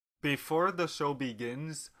Before the show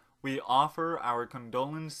begins, we offer our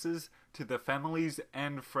condolences to the families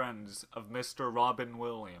and friends of Mr. Robin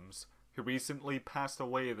Williams, who recently passed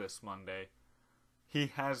away this Monday.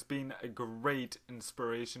 He has been a great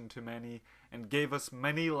inspiration to many and gave us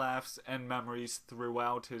many laughs and memories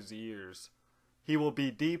throughout his years. He will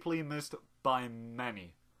be deeply missed by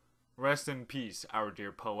many. Rest in peace, our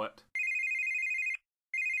dear poet.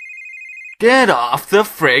 Get off the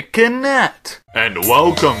frickin' net! And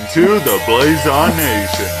welcome to the Blaze On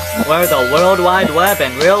Nation, where the World Wide Web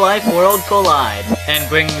and real-life world collide, and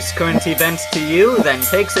brings current events to you, then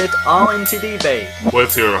takes it all into debate.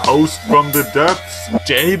 With your host from the depths,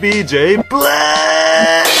 JBJblaze!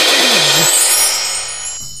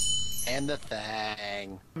 And the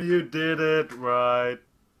thing. You did it right.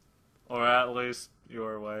 Or at least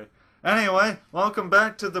your way. Anyway, welcome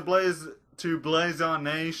back to the Blaze On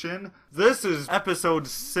Nation. This is episode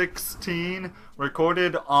 16,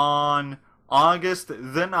 recorded on August the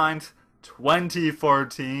 9th,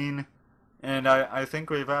 2014. And I think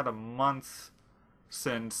we've had a month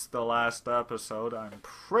since the last episode, I'm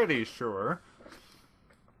pretty sure.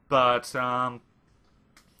 But, yeah,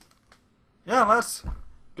 let's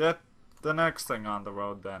get the next thing on the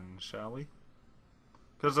road then, shall we?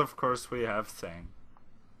 Because of course we have Thing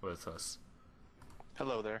with us.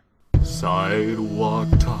 Hello there. Sidewalk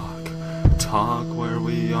talk. Talk where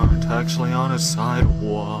we aren't actually on a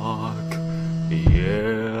sidewalk.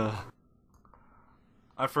 Yeah.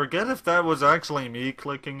 I forget if that was actually me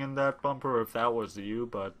clicking in that bumper or if that was you,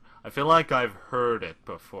 but I feel like I've heard it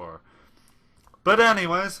before. But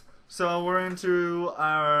anyways, so we're into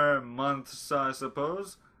our months, I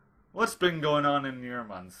suppose. What's been going on in your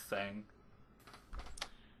month, Thing?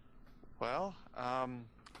 Well,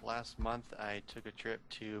 last month I took a trip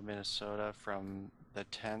to Minnesota from the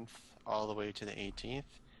 10th all the way to the 18th.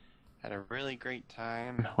 Had a really great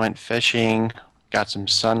time. Went fishing, got some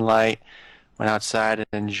sunlight, went outside and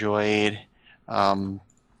enjoyed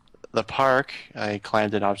the park. I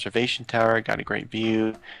climbed an observation tower, got a great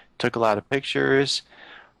view, took a lot of pictures.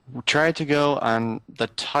 Tried to go on the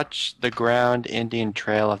Touch the Ground Indian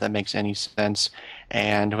Trail, if that makes any sense.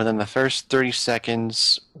 And within the first 30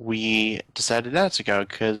 seconds, we decided not to go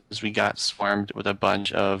because we got swarmed with a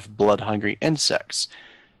bunch of blood-hungry insects.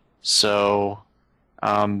 So,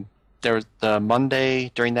 there was the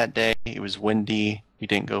Monday during that day. It was windy. We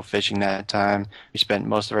didn't go fishing that time. We spent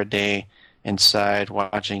most of our day inside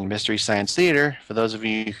watching Mystery Science Theater. For those of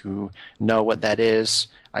you who know what that is,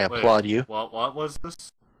 I applaud you. What was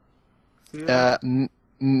this?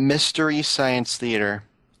 Mystery Science Theater.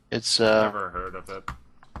 It's Never heard of it.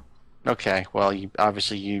 Okay, well, you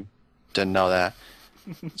didn't know that.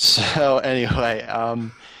 So anyway,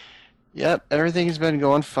 yep, everything's been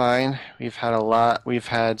going fine. We've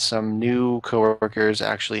had some new coworkers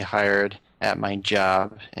actually hired at my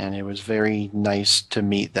job, and it was very nice to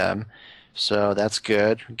meet them. So that's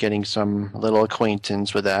good. Getting some little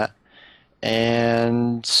acquaintance with that.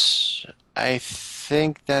 And I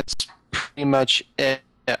think that's pretty much it.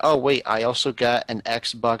 Oh wait, I also got an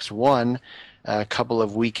Xbox One a couple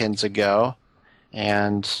of weekends ago,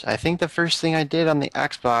 and I think the first thing I did on the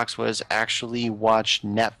Xbox was actually watch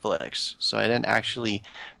Netflix. So I didn't actually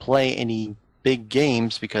play any big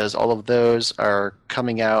games because all of those are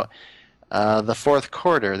coming out the fourth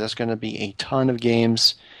quarter. There's going to be a ton of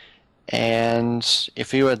games, and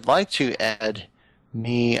if you would like to add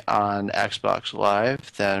me on Xbox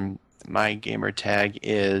Live, then my gamer tag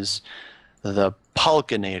is the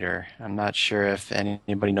Palkinator. I'm not sure if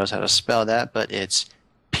anybody knows how to spell that, but it's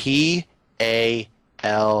Palka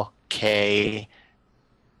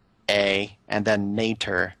and then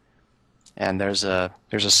Nater, and there's a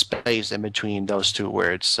space in between those two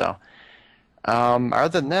words. So, other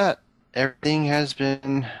than that, everything has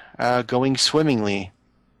been going swimmingly.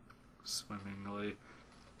 Swimmingly.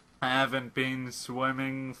 I haven't been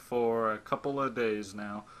swimming for a couple of days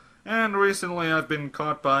now. And recently I've been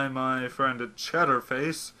caught by my friend at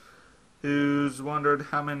Cheddarface, who's wondered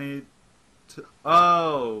how many...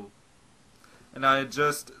 Oh! And I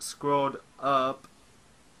just scrolled up.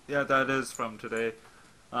 Yeah, that is from today.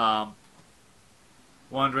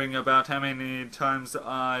 Wondering about how many times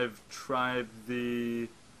I've tried the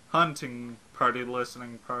hunting party,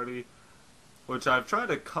 listening party, which I've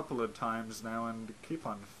tried a couple of times now and keep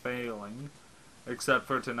on failing. Except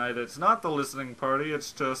for tonight, it's not the listening party,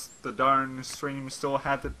 it's just the darn stream still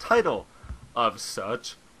had the title of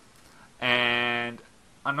such. And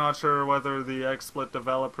I'm not sure whether the XSplit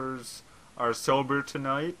developers are sober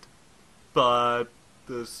tonight, but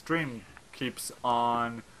the stream keeps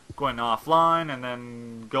on going offline and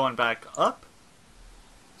then going back up.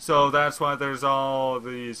 So that's why there's all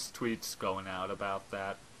these tweets going out about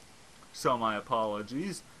that. So my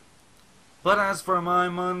apologies. But as for my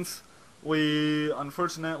month, we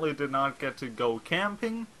unfortunately did not get to go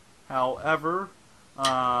camping. However,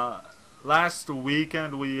 last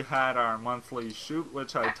weekend we had our monthly shoot,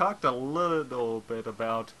 which I talked a little bit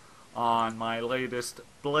about on my latest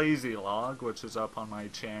Blazy log, which is up on my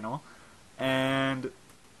channel. And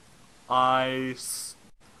I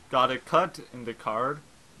got a cut in the card,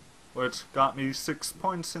 which got me 6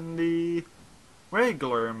 points in the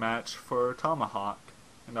regular match for Tomahawk.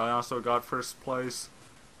 And I also got first place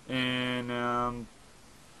in,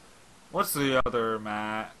 what's the other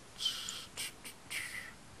match?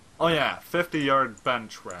 Oh yeah, 50-yard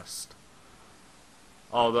bench rest.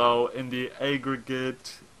 Although in the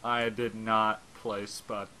aggregate, I did not place,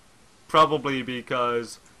 but probably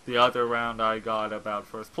because the other round I got about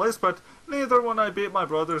first place, but neither one I beat my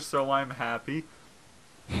brother, so I'm happy.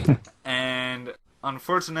 And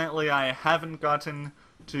unfortunately, I haven't gotten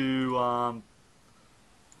to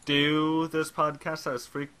do this podcast as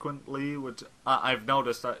frequently, which I've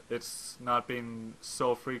noticed that it's not been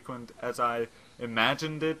so frequent as I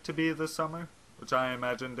imagined it to be this summer, which I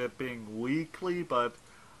imagined it being weekly, but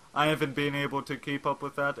I haven't been able to keep up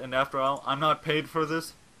with that, and after all, I'm not paid for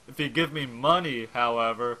this. If you give me money,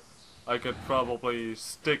 however, I could probably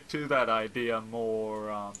stick to that idea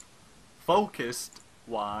more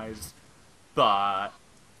focused-wise, but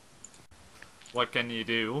what can you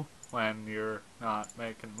do when you're not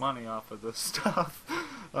making money off of this stuff?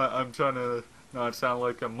 I'm trying to not sound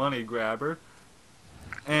like a money grabber.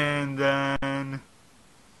 And then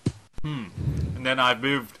I've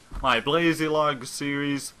moved my Blazy Log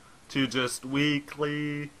series to just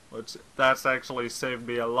weekly, which that's actually saved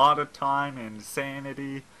me a lot of time and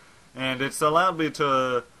sanity, and it's allowed me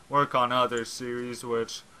to work on other series,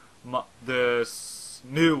 which this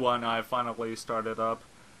new one I finally started up,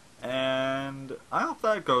 and I hope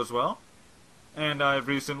that goes well. And I've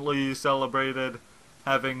recently celebrated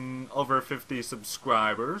having over 50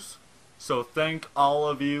 subscribers, so thank all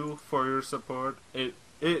of you for your support. It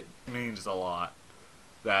means a lot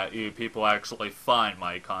that you people actually find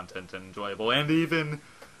my content enjoyable. And even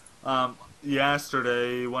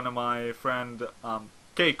yesterday, one of my friend,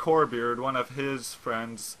 Kay Corbeard, one of his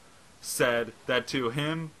friends, said that to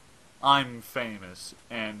him, I'm famous.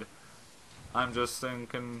 And I'm just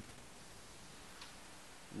thinking,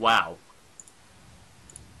 wow.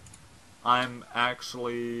 I'm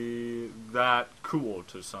actually that cool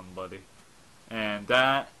to somebody. And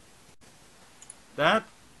that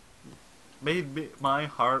made my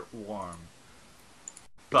heart warm.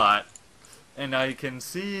 But, and I can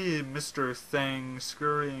see Mr. Thing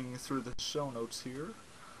scurrying through the show notes here.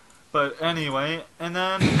 But anyway, and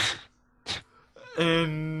then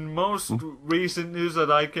in most recent news that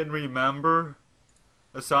I can remember,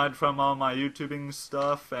 aside from all my YouTubing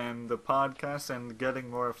stuff and the podcast and getting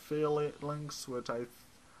more affiliate links, which I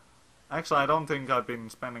don't think I've been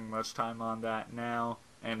spending much time on that now,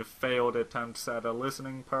 and failed attempts at a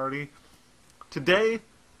listening party. Today,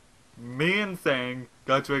 me and Thang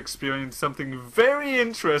got to experience something very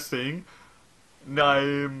interesting, and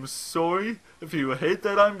I'm sorry if you hate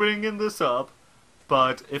that I'm bringing this up,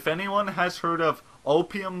 but if anyone has heard of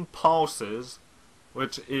Opium Pulses,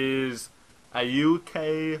 which is a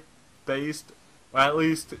UK-based, or at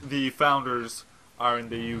least the founders are in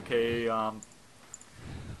the UK,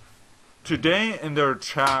 today in their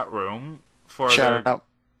chat room for Shout out.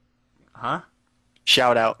 Huh?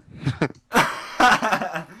 Shout out.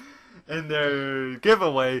 In their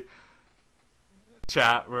giveaway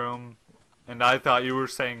chat room, and I thought you were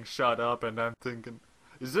saying shut up, and I'm thinking,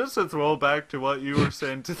 is this a throwback to what you were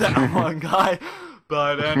saying to that one guy?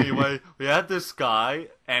 But anyway, we had this guy,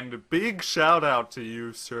 and big shout out to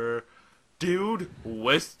you, sir, Dude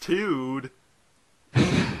with Tude,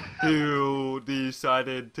 who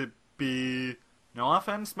decided to be, no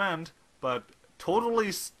offense meant, but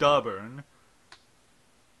totally stubborn.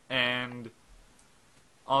 And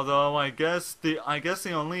although I guess the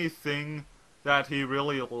only thing that he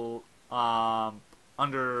really not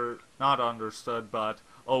understood but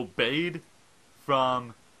obeyed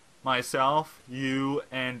from myself, you,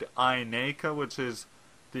 and Inaka, which is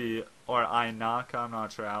or Inaka, I'm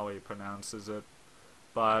not sure how he pronounces it,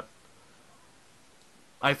 but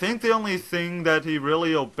I think the only thing that he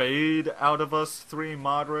really obeyed out of us three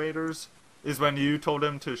moderators is when you told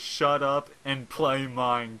him to shut up and play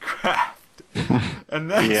Minecraft. And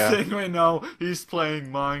next thing we know, he's playing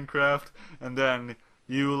Minecraft, and then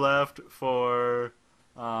you left for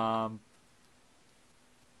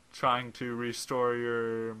trying to restore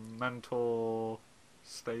your mental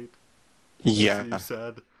state, as you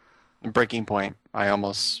said. breaking point. I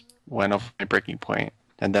almost went over my breaking point,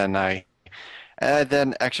 and then I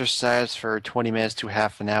then exercised for 20 minutes to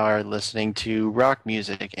half an hour listening to rock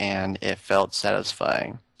music, and it felt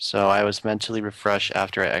satisfying. So I was mentally refreshed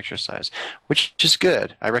after I exercised, which is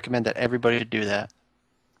good. I recommend that everybody do that.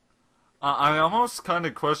 I almost kind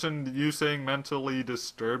of questioned you saying mentally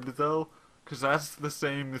disturbed, though, because that's the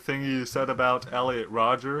same thing you said about Elliot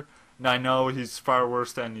Rodger, and I know he's far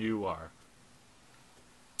worse than you are.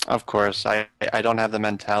 Of course, I don't have the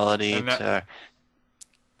mentality And that,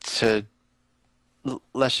 to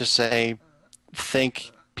let's just say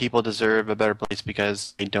think people deserve a better place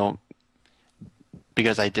because I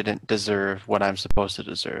didn't deserve what I'm supposed to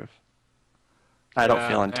deserve. I don't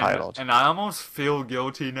feel yeah, entitled. and I almost feel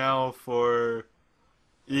guilty now for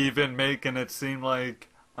even making it seem like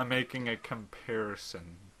I'm making a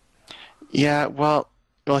comparison. Yeah, well,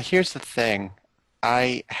 here's the thing.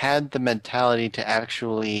 I had the mentality to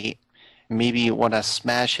actually maybe want to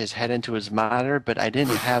smash his head into his monitor, but I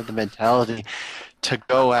didn't have the mentality to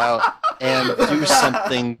go out and do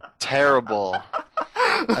something terrible.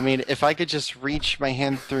 I mean, if I could just reach my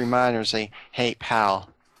hand through my monitor and say, "Hey, pal,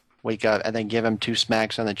 wake up," and then give him two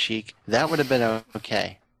smacks on the cheek, that would have been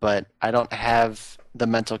okay. But I don't have the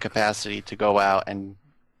mental capacity to go out and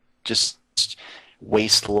just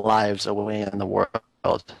waste lives away in the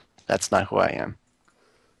world. That's not who I am.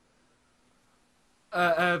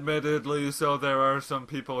 Admittedly, so there are some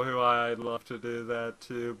people who I'd love to do that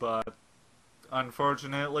to, but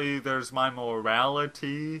unfortunately, there's my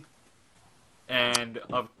morality, and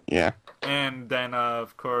Yeah. then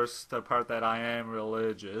of course the part that I am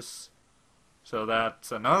religious. So that's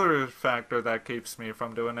another factor that keeps me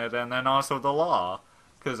from doing it, and then also the law,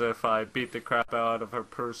 because if I beat the crap out of a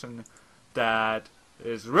person that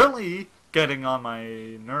is really getting on my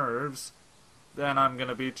nerves, then I'm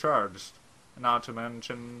gonna be charged. Not to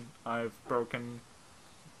mention, I've broken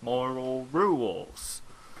moral rules.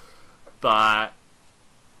 But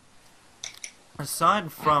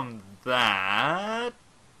aside from that,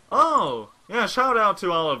 oh yeah, shout out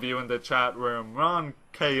to all of you in the chat room, Ron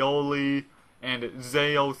Kaoli and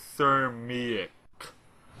Zeothermic.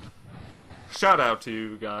 Shout out to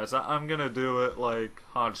you guys. I'm gonna do it like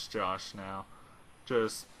Hodge Josh now.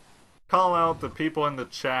 Just call out the people in the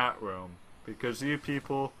chat room, because you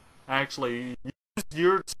people actually use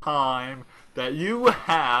your time that you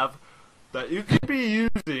have, that you could be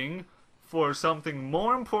using for something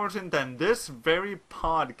more important than this very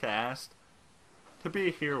podcast, to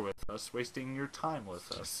be here with us, wasting your time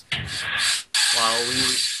with us, while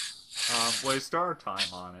we waste our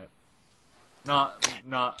time on it. No,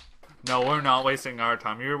 we're not wasting our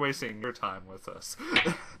time. You're wasting your time with us.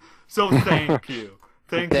 So thank you.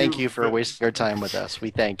 Thank you for wasting your time with us. We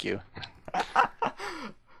thank you.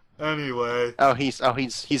 Anyway. He's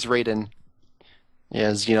Raiden. Yeah,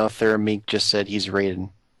 as you know, Thermeek just said he's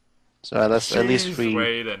Raiden. So that's at least we.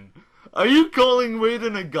 Raiden. Are you calling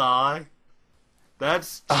Raiden a guy?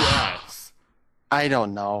 That's Jess. I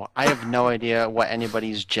don't know. I have no idea what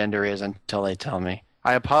anybody's gender is until they tell me.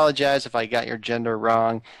 I apologize if I got your gender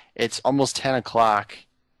wrong. It's almost 10 o'clock,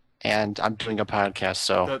 and I'm doing a podcast,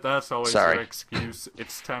 so that's always sorry. your excuse.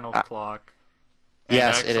 It's 10 o'clock. And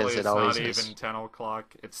yes, actually, it is. It always is. It's not even 10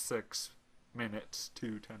 o'clock. It's 6 minutes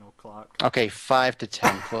to 10 o'clock. Okay, 5 to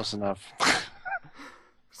 10. Close enough.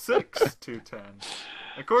 6 to 10.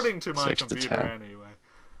 According to my 6 to computer, 10.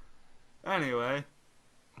 Anyway.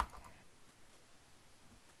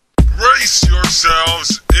 Brace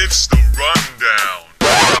yourselves, it's the rundown.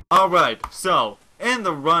 Alright, so, in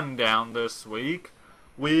the rundown this week,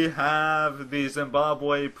 we have the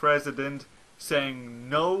Zimbabwe president saying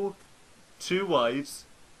no to whites.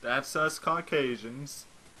 That's us Caucasians.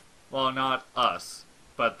 Well, not us,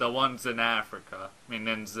 but the ones in Africa, I mean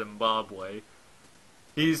in Zimbabwe.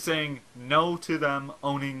 He's saying no to them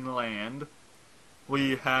owning land.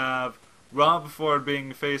 We have Rob Ford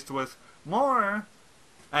being faced with more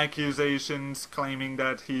accusations claiming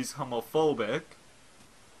that he's homophobic.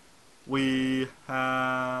 We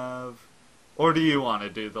have... Or do you want to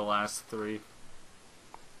do the last three?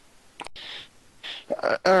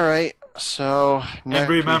 Alright, so... And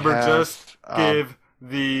remember, just give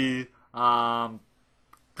the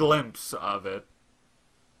glimpse of it.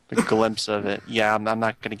 The glimpse of it. Yeah, I'm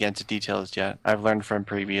not going to get into details yet. I've learned from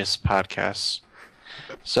previous podcasts.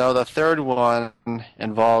 So the third one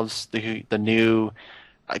involves the new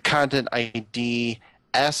content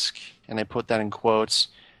ID-esque, and I put that in quotes,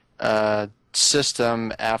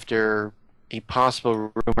 system after a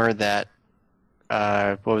possible rumor that,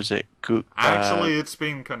 what was it? Actually, it's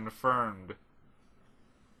been confirmed.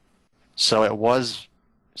 So it was,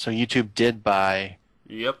 so YouTube did buy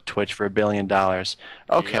Yep. Twitch for $1 billion.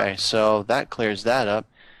 Okay, Yep. so that clears that up.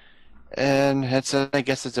 And I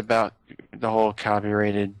guess it's about the whole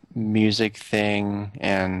copyrighted music thing,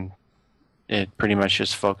 and it pretty much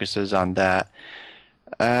just focuses on that.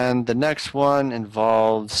 And the next one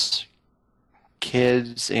involves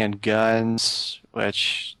kids and guns,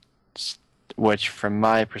 which from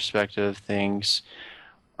my perspective, things,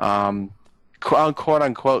 quote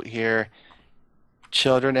unquote here,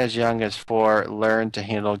 children as young as 4 learn to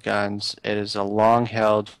handle guns. It is a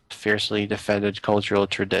long-held, fiercely defended cultural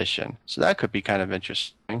tradition. So that could be kind of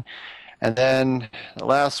interesting. And then the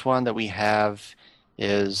last one that we have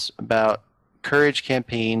is about courage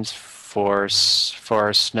campaigns for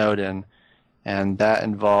Snowden, and that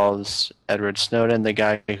involves Edward Snowden, the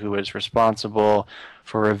guy who was responsible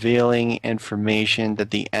for revealing information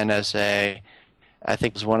that the NSA, I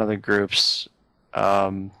think, was one of the groups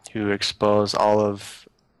who exposed all of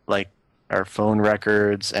like our phone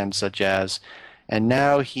records and such as, and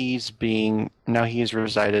now he's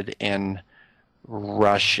resided in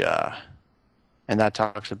Russia, and that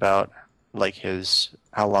talks about like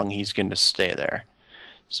how long he's going to stay there.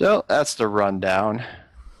 So that's the rundown.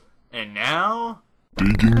 And now,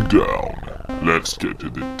 Digging down. Let's get to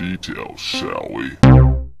the details, shall we?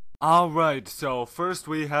 alright, so first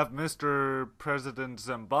we have Mr. President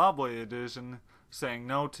Zimbabwe edition saying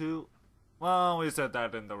no to... Well, we said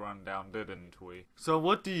that in the rundown, didn't we? So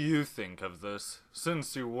what do you think of this,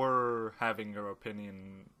 since you were having your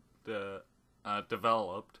opinion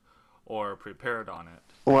developed or prepared on it?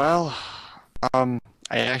 Well, I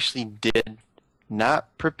actually did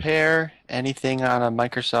not prepare anything on a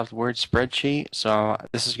Microsoft Word spreadsheet, so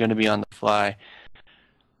this is going to be on the fly.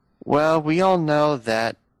 Well, we all know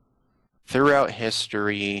that throughout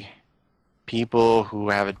history, people who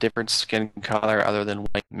have a different skin color other than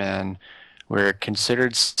white men were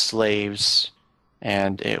considered slaves,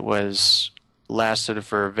 and it was lasted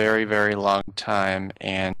for a very, very long time,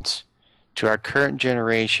 and to our current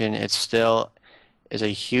generation, it still is a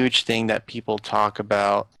huge thing that people talk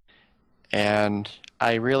about. And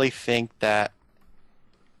I really think that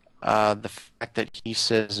the fact that he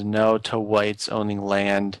says no to whites owning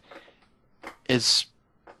land is,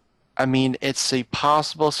 I mean, it's a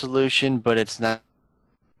possible solution, but it's not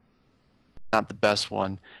the best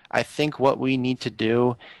one. I think what we need to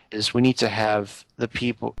do is we need to have the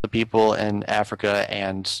people in Africa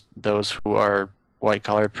and those who are white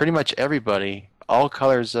collar, pretty much everybody, all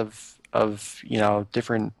colors of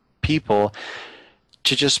different people,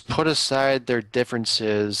 to just put aside their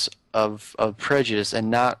differences of prejudice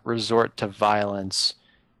and not resort to violence,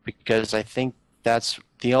 because I think that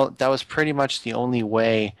was pretty much the only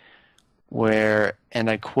way where, and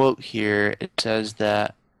I quote here, it says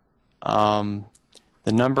that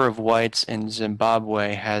the number of whites in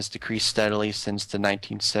Zimbabwe has decreased steadily since the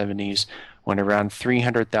 1970s, when around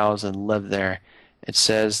 300,000 lived there. It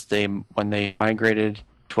says when they migrated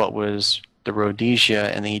to what was the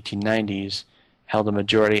Rhodesia in the 1890s, held a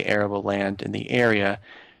majority arable land in the area,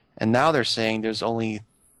 and now they're saying there's only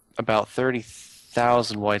about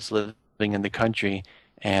 30,000 whites living in the country,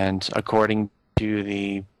 and according to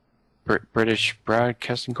the British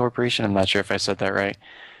Broadcasting Corporation, I'm not sure if I said that right,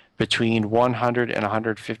 between 100 and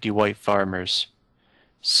 150 white farmers.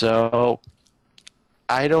 So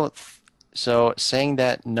saying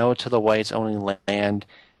that no to the whites owning land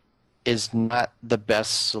is not the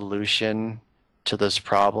best solution to this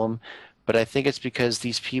problem. But I think it's because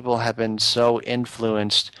these people have been so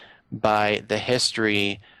influenced by the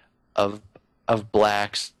history of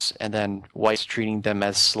blacks and then whites treating them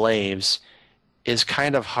as slaves, is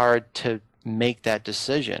kind of hard to make that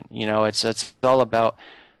decision. You know, it's all about,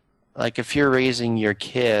 like, if you're raising your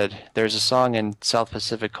kid, there's a song in South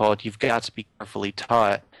Pacific called "You've Got to Be Carefully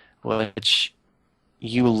Taught," which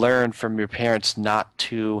you learn from your parents not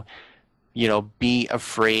to, be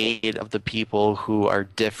afraid of the people who are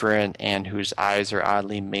different and whose eyes are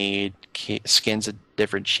oddly made, skin's a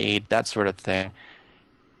different shade, that sort of thing.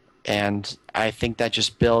 And I think that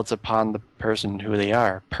just builds upon the person who they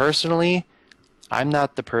are. Personally, I'm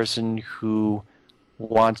not the person who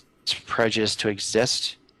wants prejudice to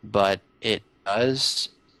exist, but it does.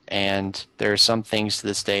 And there are some things to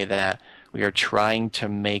this day that we are trying to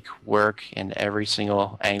make work in every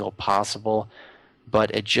single angle possible, but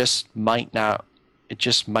it just might not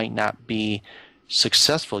be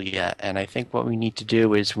successful yet. And I think what we need to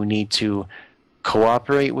do is we need to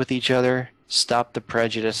cooperate with each other, stop the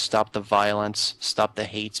prejudice, stop the violence, stop the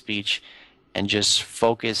hate speech, and just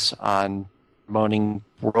focus on promoting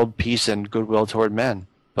world peace and goodwill toward men.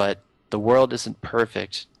 But the world isn't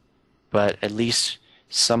perfect, but at least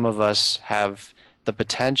some of us have the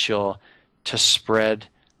potential to spread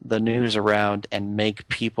the news around and make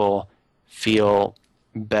people feel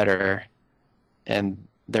better in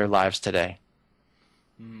their lives today.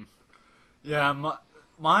 Yeah,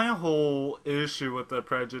 my whole issue with the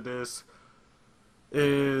prejudice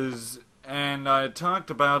is, and I talked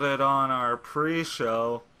about it on our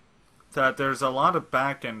pre-show, that there's a lot of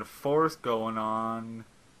back and forth going on,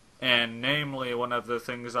 and namely one of the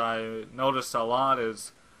things I noticed a lot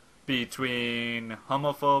is between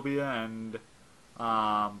homophobia and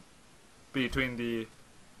between the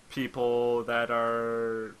people that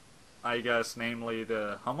are, I guess, namely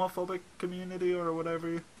the homophobic community or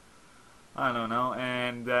whatever. I don't know.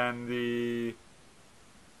 And then the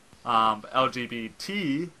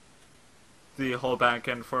LGBT, the whole back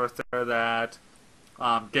and forth there that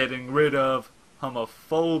getting rid of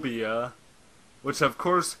homophobia, which of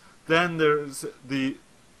course then there's the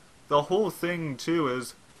whole thing too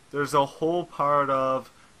is there's a whole part of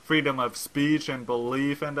freedom of speech and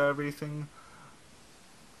belief and everything,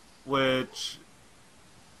 which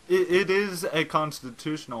it is a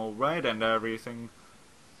constitutional right and everything,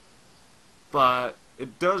 but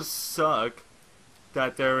it does suck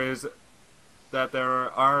that there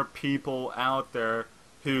are people out there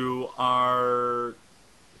who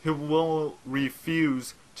will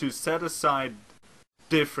refuse to set aside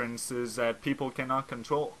differences that people cannot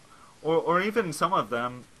control, or even some of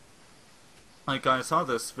them. Like, I saw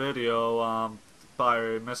this video by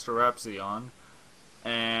Mr. Epsion,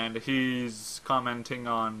 and he's commenting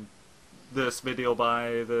on this video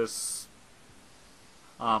by this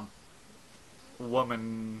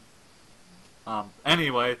woman.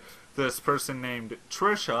 Anyway, this person named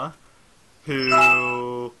Trisha,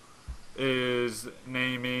 who is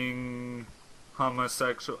naming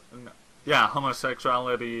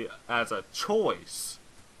homosexuality as a choice.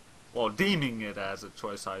 Well, deeming it as a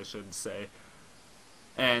choice, I should say.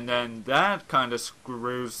 And then that kind of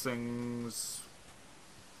screws things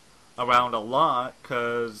around a lot,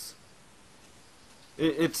 because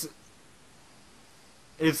it's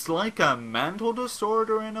like a mental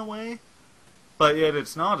disorder in a way, but yet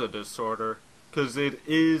it's not a disorder, because it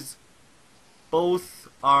is, both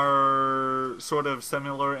are sort of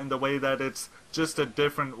similar in the way that it's just a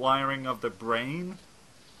different wiring of the brain.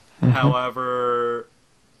 However,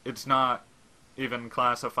 it's not even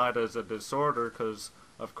classified as a disorder, because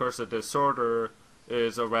of course a disorder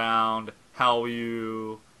is around how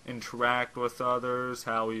you interact with others,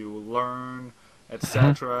 how you learn,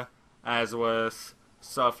 etc. As with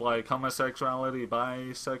stuff like homosexuality,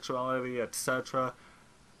 bisexuality, etc.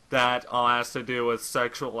 That all has to do with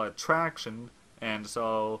sexual attraction, and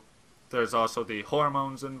so there's also the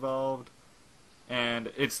hormones involved.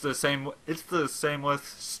 And it's the same with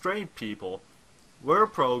straight people. We're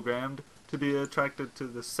programmed to be attracted to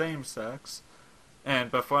the same sex.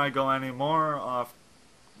 And before I go any more off,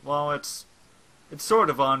 well, it's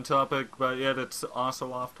sort of on topic, but yet it's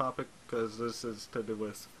also off topic, because this is to do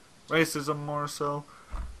with racism more so,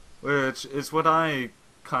 which is what I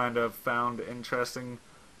kind of found interesting,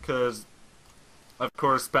 because of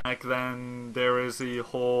course back then there is the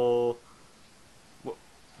whole,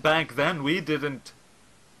 back then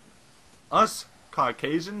us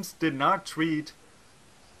Caucasians did not treat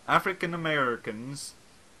African Americans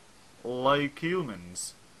like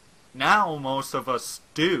humans. Now most of us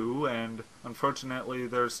do, and unfortunately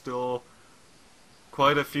there's still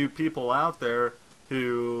quite a few people out there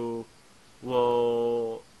who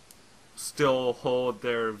will still hold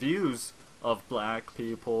their views of black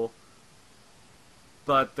people.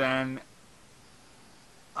 But then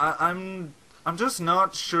I'm just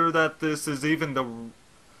not sure that this is even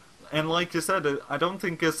and like you said, I don't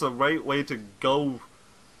think it's the right way to go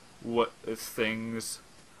with things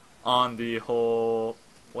on the whole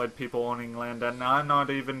white people owning land, and I'm not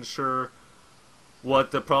even sure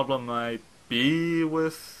what the problem might be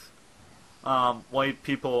with white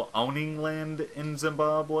people owning land in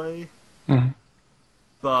Zimbabwe.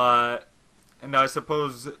 But, and I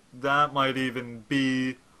suppose that might even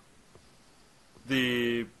be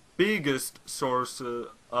the biggest source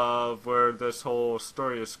of where this whole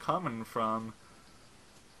story is coming from.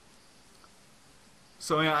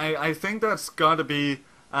 So yeah, I think that's gotta be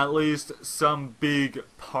at least some big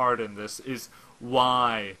part in this, is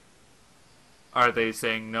why are they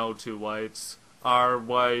saying no to whites? Are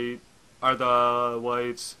the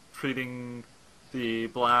whites treating the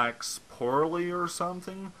blacks poorly or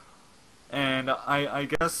something? And I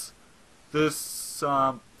guess this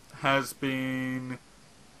has been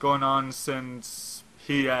going on since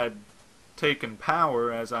he had taken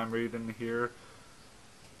power, as I'm reading here.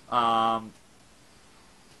 Or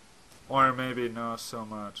maybe not so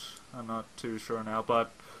much. I'm not too sure now,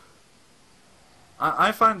 but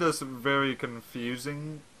I find this very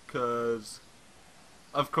confusing because,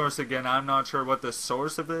 of course, again, I'm not sure what the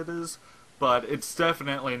source of it is, but it's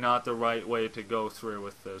definitely not the right way to go through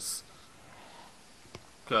with this.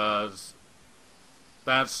 Because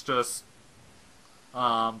that's just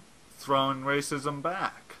throwing racism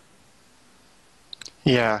back.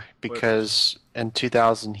 Yeah, because in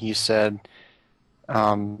 2000 he said,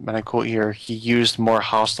 and I quote here, he used more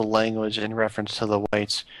hostile language in reference to the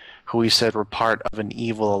whites, who he said were part of an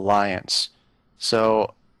evil alliance.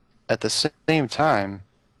 So, at the same time,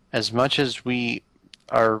 as much as we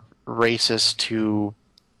are racist to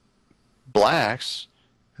blacks,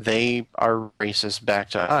 they are racist back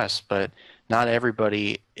to us, but not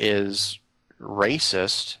everybody is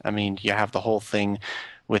racist. I mean, you have the whole thing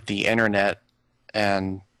with the internet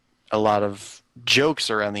and a lot of jokes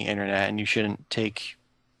around the internet, and you shouldn't take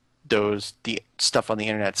the stuff on the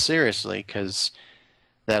internet seriously because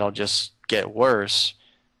that'll just get worse.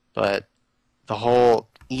 But the whole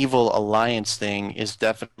evil alliance thing is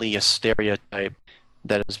definitely a stereotype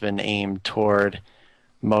that has been aimed toward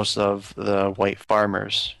most of the white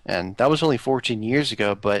farmers. And that was only 14 years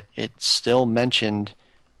ago, but it still mentioned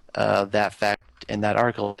that fact in that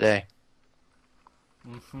article today.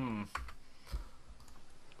 Hmm.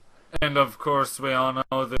 And of course, we all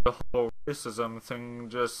know the whole racism thing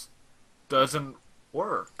just doesn't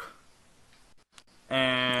work.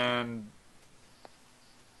 And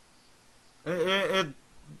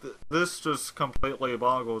this just completely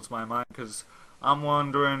boggles my mind because I'm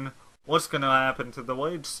wondering what's going to happen to the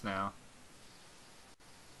wage now.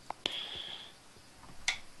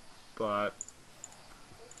 But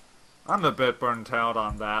I'm a bit burnt out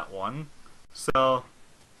on that one. So,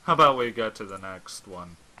 how about we get to the next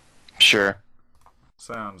one? Sure.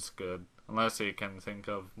 Sounds good. Unless you can think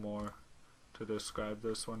of more to describe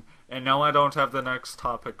this one. And no, I don't have the next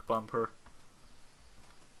topic bumper.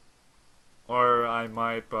 Or I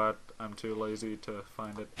might, but I'm too lazy to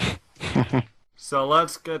find it. So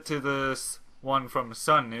let's get to this one from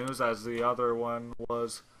Sun News, as the other one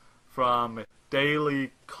was from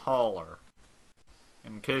Daily Caller,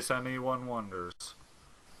 in case anyone wonders.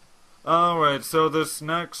 Alright, so this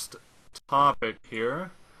next topic here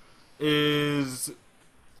is,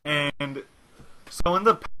 and so in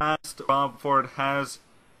the past, Rob Ford has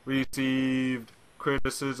received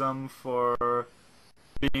criticism for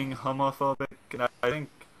being homophobic, and I think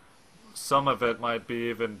some of it might be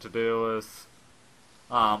even to do with,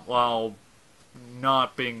 while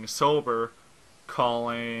not being sober,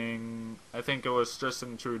 calling, I think it was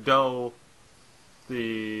Justin Trudeau,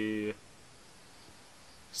 the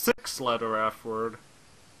 6-letter F word,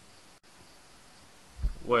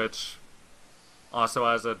 which also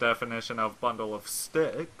has a definition of bundle of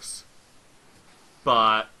sticks.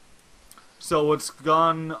 But so what's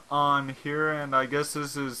gone on here, and I guess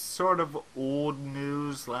this is sort of old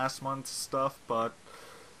news, last month's stuff, but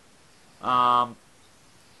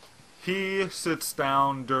he sits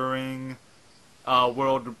down during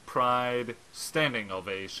World Pride standing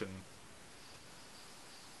ovation.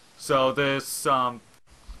 So this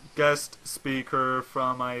guest speaker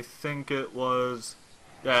from, I think it was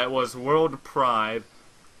World Pride,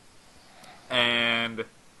 and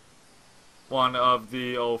one of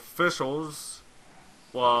the officials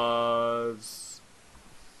was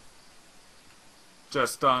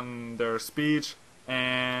just done their speech,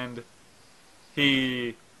 and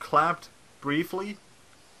he clapped briefly,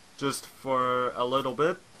 just for a little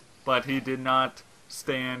bit, but he did not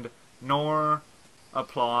stand nor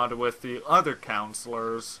applaud with the other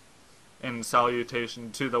counselors in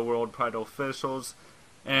salutation to the World Pride officials,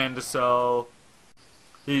 and so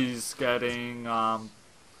he's getting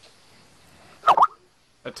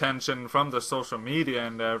attention from the social media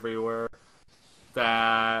and everywhere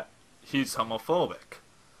that he's homophobic.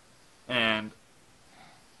 And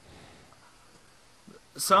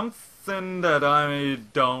something that I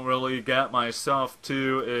don't really get myself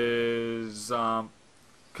to is,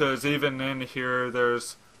 because even in here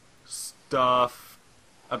there's stuff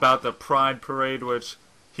about the Pride Parade, which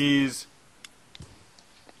he's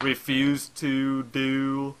refused to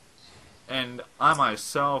do, and I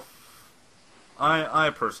myself, I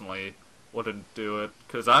personally wouldn't do it,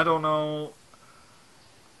 because I don't know,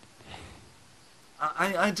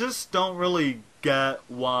 I just don't really get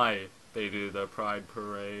why they do the Pride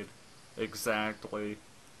Parade exactly.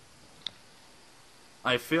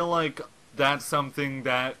 I feel like that's something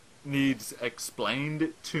that needs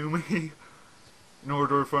explained to me in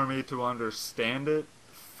order for me to understand it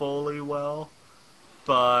fully well.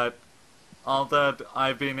 But all that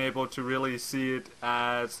I've been able to really see it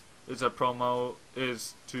as is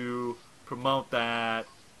to promote that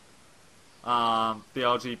the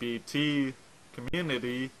LGBT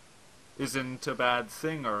community isn't a bad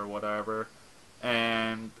thing or whatever.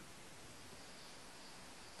 And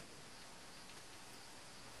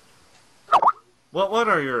what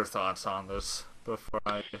are your thoughts on this before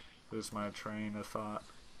I lose my train of thought?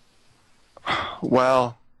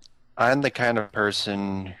 Well, I'm the kind of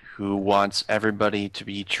person who wants everybody to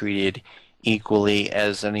be treated equally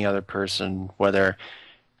as any other person, whether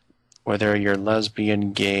you're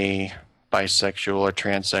lesbian, gay, bisexual, or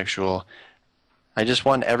transsexual. I just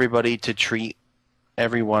want everybody to treat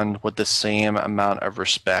everyone with the same amount of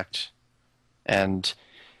respect, and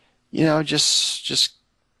just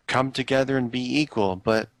come together and be equal.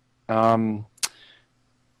 But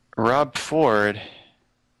Rob Ford,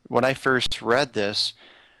 when I first read this,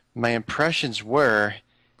 my impressions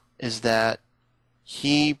is that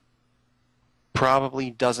he probably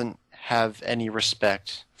doesn't have any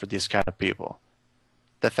respect for these kind of people.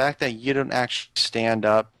 The fact that you don't actually stand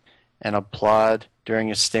up and applaud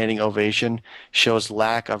during a standing ovation shows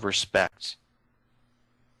lack of respect.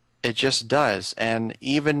 It just does. And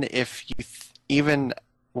even if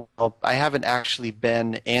well, I haven't actually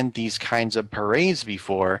been in these kinds of parades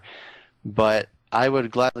before, but I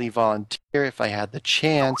would gladly volunteer if I had the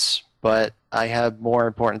chance, but I have more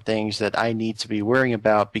important things that I need to be worrying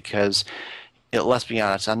about because, let's be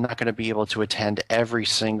honest, I'm not going to be able to attend every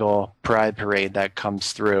single pride parade that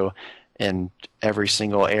comes through in every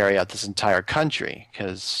single area of this entire country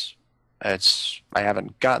because I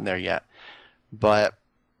haven't gotten there yet. But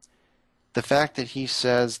the fact that he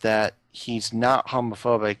says that he's not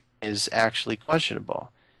homophobic is actually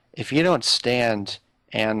questionable. If you don't stand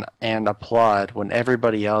and applaud when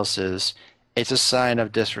everybody else is, it's a sign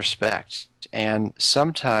of disrespect. And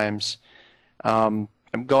sometimes, I'm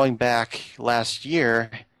going back last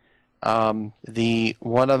year, one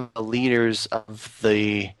of the leaders of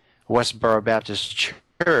the Westboro Baptist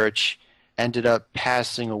Church ended up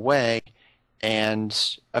passing away,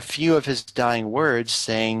 and a few of his dying words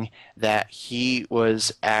saying that he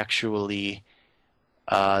was actually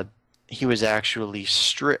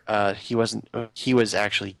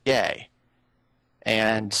gay,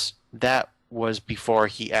 and that was before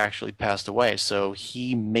he actually passed away. So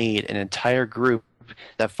he made an entire group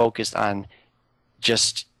that focused on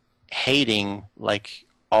just hating like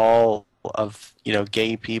all of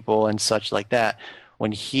gay people and such like that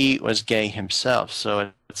when he was gay himself.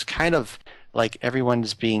 So it's kind of like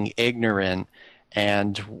everyone's being ignorant,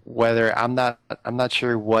 and whether I'm not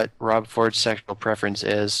sure what Rob Ford's sexual preference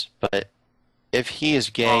is, but if he is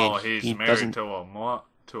gay, Oh, he's he married doesn't.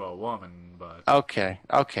 to a woman, but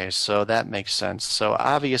Okay, so that makes sense. So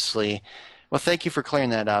obviously, well, thank you for clearing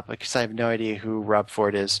that up because I have no idea who Rob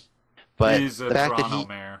Ford is. But he's a the fact that Toronto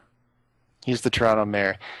mayor. he's the Toronto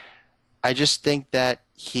mayor, I just think that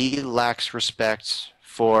he lacks respect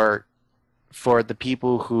for the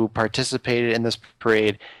people who participated in this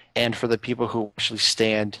parade and for the people who actually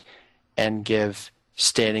stand and give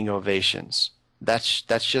standing ovations. That's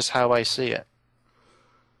just how I see it.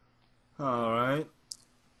 All right.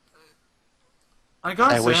 I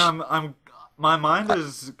gotta I say, wish. my mind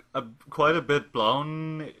is quite a bit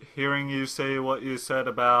blown hearing you say what you said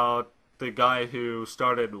about the guy who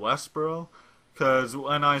started Westboro. Because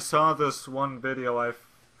when I saw this one video, I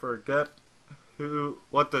forget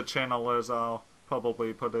what the channel is. I'll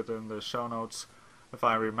probably put it in the show notes if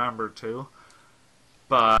I remember to.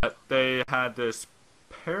 But they had this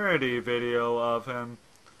parody video of him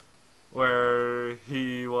where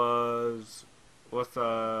he was with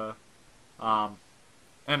a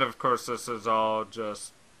and of course this is all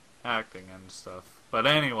just acting and stuff. But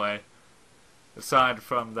anyway, aside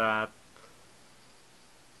from that,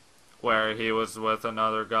 where he was with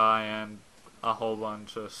another guy and a whole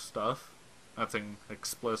bunch of stuff, nothing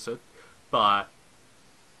explicit, but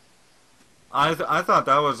I thought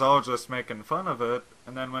that was all just making fun of it,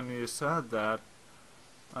 and then when you said that,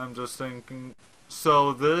 I'm just thinking,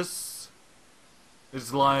 so this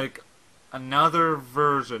is like another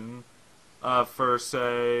version of, for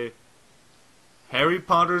say, Harry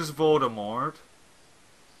Potter's Voldemort,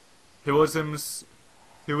 who was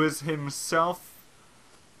himself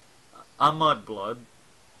a mudblood.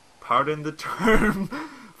 Pardon the term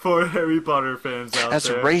for Harry Potter fans out That's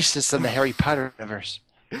there. racist in the Harry Potter universe.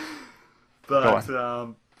 But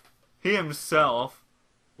he himself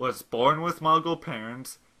was born with Muggle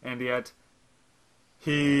parents, and yet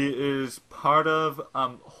he is part of a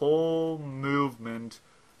whole movement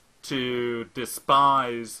to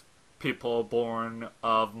despise people born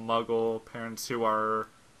of Muggle parents who are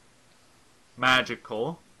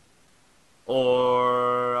magical.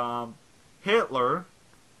 Or Hitler,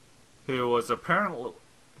 who was apparently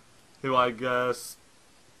who I guess,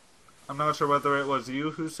 I'm not sure whether it was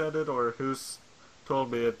you who said it or who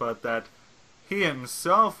told me it, but that he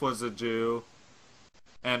himself was a Jew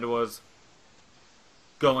and was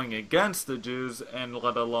going against the Jews, and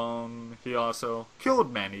let alone he also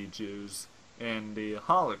killed many Jews in the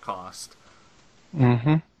Holocaust.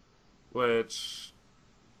 Mm-hmm. Which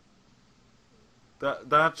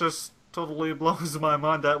that just totally blows my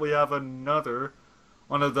mind that we have another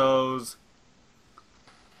one of those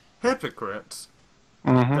hypocrites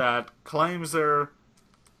that claims they're,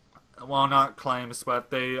 well, not claims,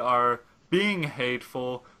 but they are being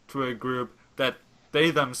hateful to a group that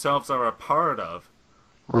they themselves are a part of.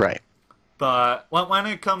 Right. But when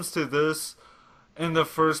it comes to this, in the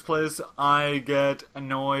first place, I get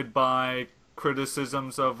annoyed by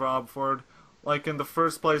criticisms of Rob Ford. Like, in the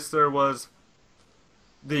first place, there was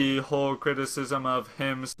the whole criticism of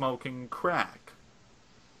him smoking crack.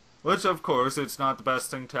 Which, of course, it's not the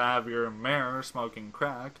best thing to have your mayor smoking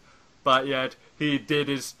crack, but yet he did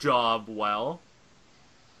his job well.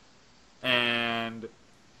 And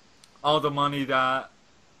all the money that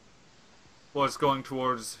was going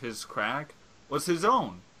towards his crack was his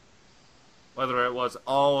own. Whether it was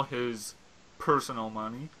all his personal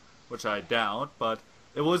money, which I doubt, but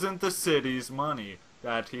it wasn't the city's money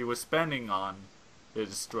that he was spending on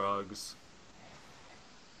his drugs.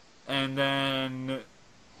 And then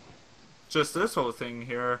just this whole thing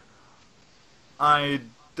here, I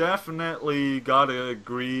definitely gotta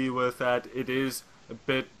agree with that. It is a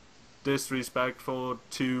bit disrespectful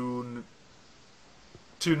to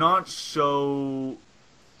not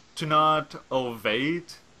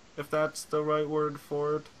ovate, if that's the right word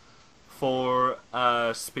for it, for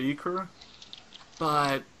a speaker.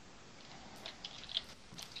 But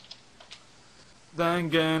then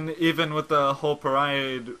again, even with the whole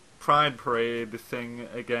pride parade thing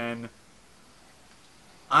again,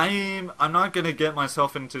 I'm not gonna get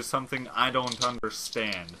myself into something I don't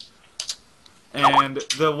understand. And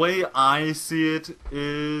the way I see it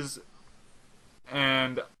is,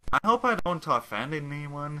 and I hope I don't offend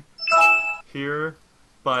anyone here,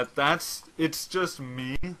 but it's just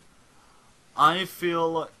me. I feel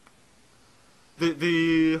like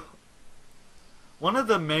the one of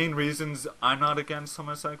the main reasons I'm not against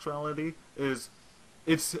homosexuality is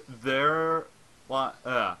it's their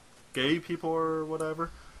gay people or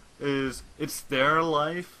whatever, is it's their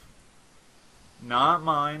life, not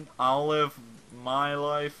mine. I'll live my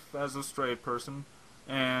life as a straight person,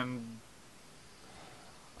 and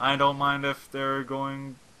I don't mind if they're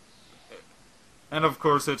going, and of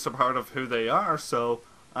course it's a part of who they are, so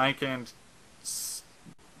I can't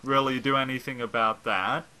really do anything about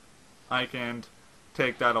that. I can't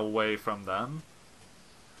take that away from them,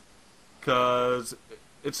 because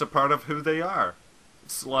it's a part of who they are.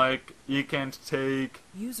 It's like you can't take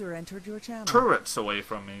User entered your channel. turrets away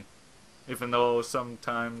from me, even though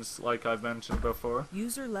sometimes, like I've mentioned before,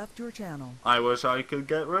 User left your channel. I wish I could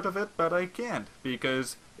get rid of it, but I can't,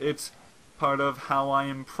 because it's part of how I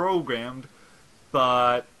am programmed.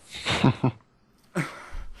 But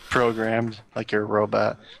Programmed like you're a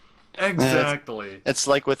robot. exactly. It's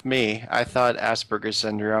like with me. I thought Asperger's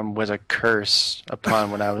syndrome was a curse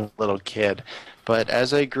upon when I was a little kid. But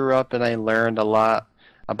as I grew up and I learned a lot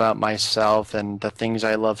about myself and the things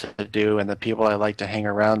I love to do and the people I like to hang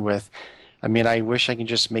around with, I mean, I wish I could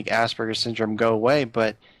just make Asperger's syndrome go away,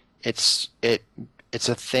 but it's a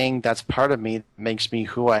thing that's part of me that makes me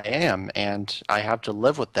who I am, and I have to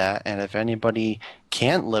live with that. And if anybody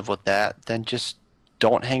can't live with that, then just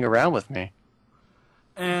don't hang around with me.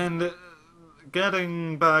 And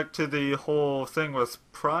getting back to the whole thing with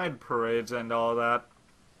pride parades and all that,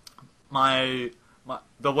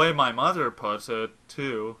 the way my mother puts it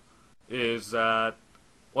too is that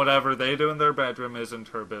whatever they do in their bedroom isn't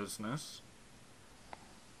her business.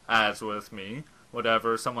 As with me,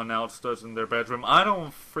 whatever someone else does in their bedroom, I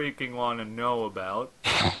don't freaking want to know about.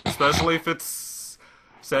 Especially if it's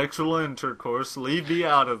sexual intercourse. Leave me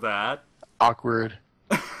out of that. Awkward.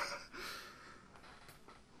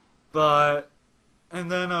 But, and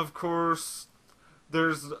then of course,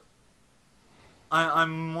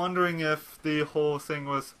 I'm wondering if the whole thing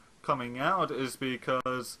with coming out is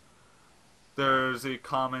because there's a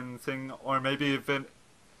common thing, or maybe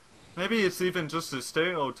it's even just a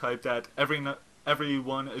stereotype that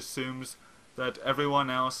everyone assumes that everyone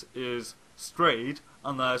else is straight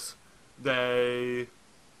unless they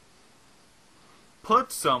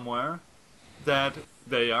put somewhere that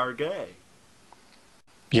they are gay.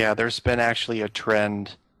 Yeah, there's been actually a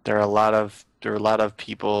trend. There are a lot of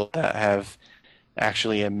people that have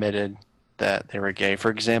actually admitted that they were gay. For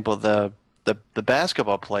example, the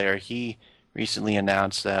basketball player, he recently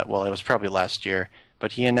announced that, well, it was probably last year,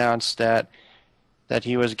 but he announced that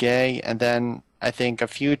he was gay, and then I think a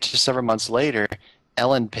few to several months later,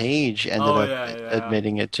 Ellen Page ended Oh up yeah, yeah.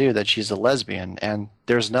 admitting it too, that she's a lesbian, and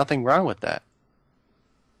there's nothing wrong with that.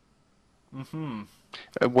 Mm-hmm.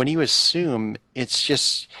 When you assume, it's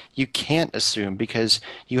just, you can't assume because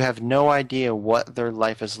you have no idea what their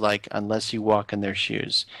life is like unless you walk in their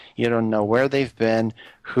shoes. You don't know where they've been,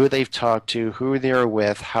 who they've talked to, who they were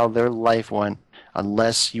with, how their life went,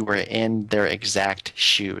 unless you were in their exact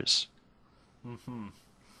shoes. Mm-hmm.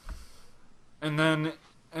 And then,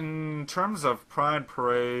 in terms of pride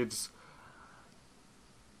parades,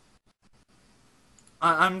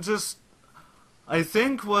 I'm just... I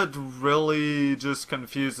think what really just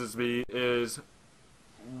confuses me is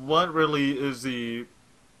what really is the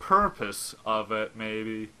purpose of it,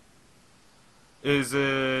 maybe. Is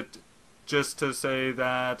it just to say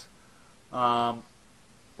that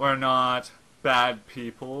we're not bad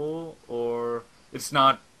people, or it's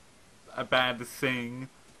not a bad thing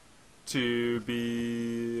to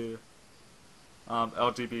be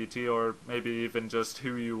LGBT, or maybe even just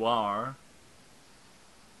who you are,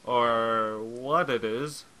 or what it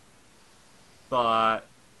is, but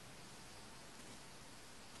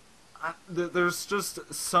there's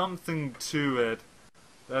just something to it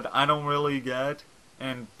that I don't really get,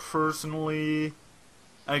 and personally,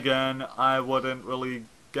 again, I wouldn't really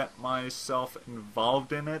get myself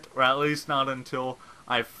involved in it, or at least not until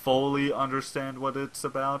I fully understand what it's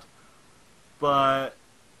about. But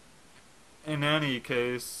in any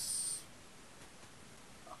case,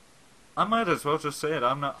 I might as well just say it.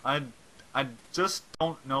 I just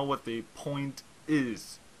don't know what the point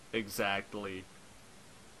is exactly.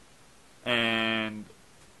 And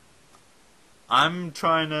I'm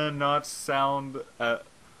trying to not sound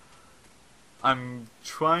I'm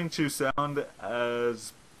trying to sound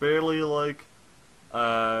as barely like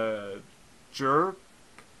a jerk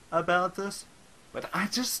about this, but I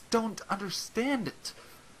just don't understand it.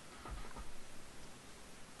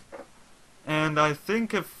 And I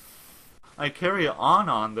think if I carry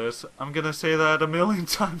on this, I'm gonna say that a million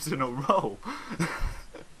times in a row.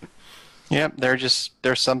 Yep, there's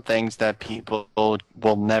some things that people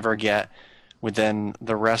will never get within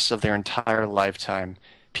the rest of their entire lifetime.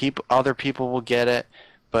 Other people will get it,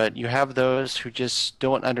 but you have those who just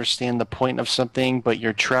don't understand the point of something, but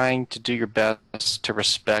you're trying to do your best to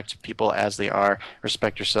respect people as they are,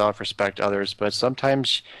 respect yourself, respect others, but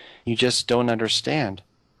sometimes you just don't understand.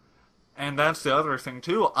 And that's the other thing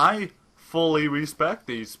too. I fully respect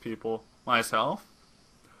these people myself.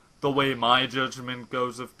 The way my judgment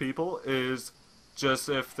goes of people is just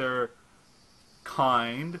if they're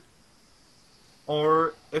kind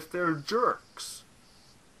or if they're jerks.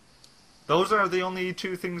 Those are the only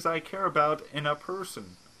two things I care about in a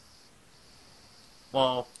person.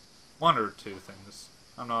 Well, one or two things.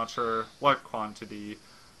 I'm not sure what quantitational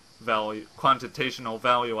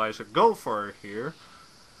value I should go for here.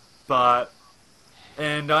 But,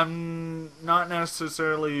 and I'm not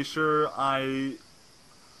necessarily sure I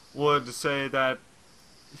would say that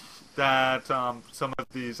some of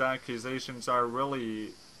these accusations are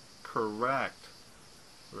really correct,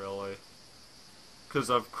 really. Because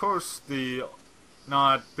of course the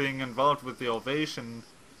not being involved with the ovation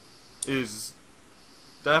is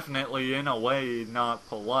definitely in a way not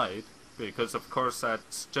polite, because of course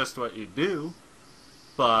that's just what you do,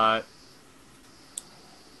 but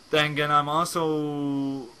then again I'm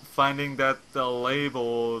also finding that the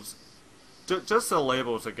labels, just the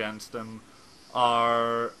labels against them,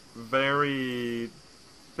 are very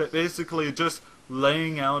basically just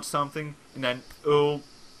laying out something and then, oh,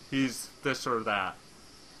 he's this or that.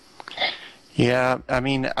 Yeah, I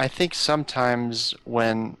mean, I think sometimes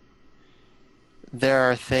when there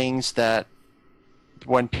are things that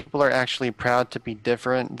when people are actually proud to be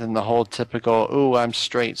different than the whole typical, ooh, I'm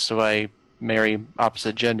straight, so I marry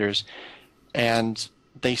opposite genders, and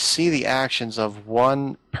they see the actions of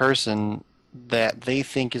one person that they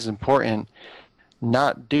think is important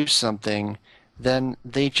not do something, then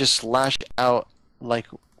they just lash out like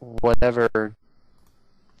whatever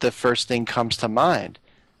the first thing comes to mind.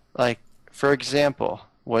 Like, for example,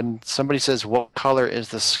 when somebody says, what color is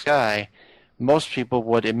the sky? Most people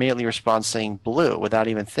would immediately respond saying blue without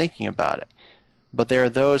even thinking about it. But there are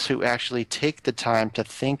those who actually take the time to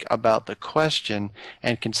think about the question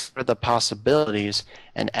and consider the possibilities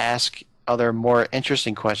and ask other more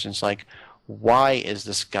interesting questions like, why is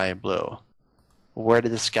the sky blue? Where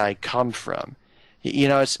did the sky come from? You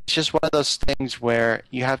know, it's just one of those things where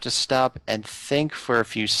you have to stop and think for a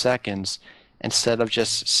few seconds instead of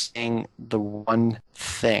just saying the one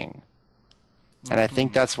thing. And I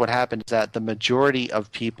think that's what happened, is that the majority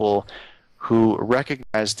of people who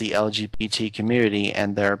recognize the LGBT community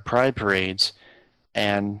and their pride parades,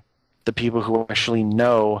 and the people who actually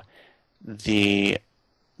know the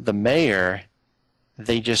mayor,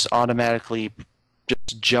 they just automatically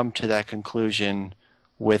just jump to that conclusion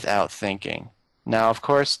without thinking. Now, of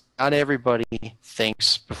course, not everybody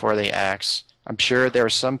thinks before they act. I'm sure there are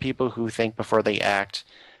some people who think before they act,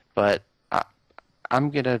 but I'm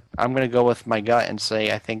gonna go with my gut and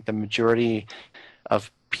say I think the majority of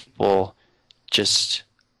people just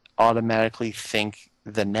automatically think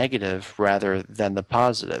the negative rather than the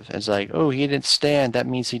positive. It's like, oh, he didn't stand, that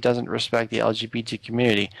means he doesn't respect the LGBT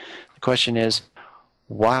community. The question is,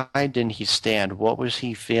 why didn't he stand? What was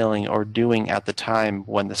he feeling or doing at the time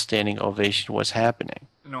when the standing ovation was happening?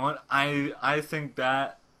 You know what? I think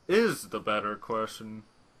that is the better question.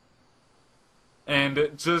 And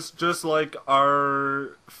just like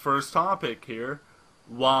our first topic here,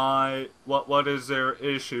 what is their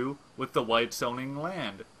issue with the whites owning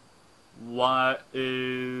land? Why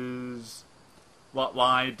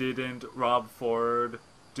didn't Rob Ford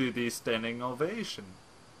do the standing ovation?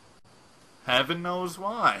 Heaven knows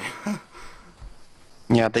why.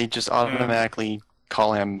 Yeah, they just automatically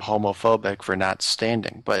call him homophobic for not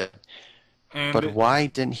standing, but why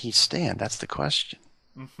didn't he stand? That's the question.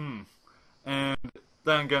 And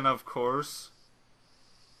then again, of course,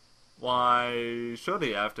 why should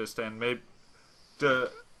he have to stand? Maybe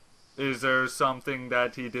is there something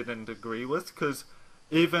that he didn't agree with? Because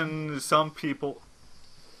even some people,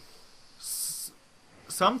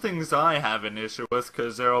 some things I have an issue with,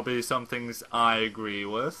 because there will be some things I agree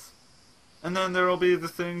with, and then there will be the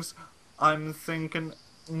things I'm thinking,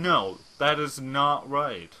 no, that is not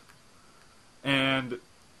right. And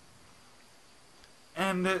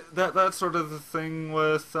that's sort of the thing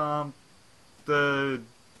with well,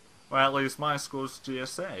 at least my school's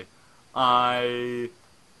GSA. I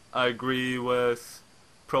agree with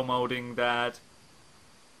promoting that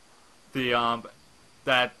the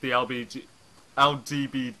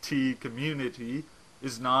LGBT community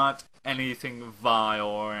is not anything vile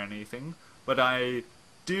or anything, but I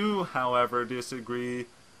do, however, disagree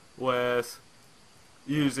with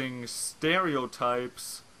using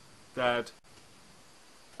stereotypes that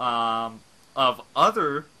of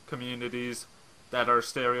other communities that are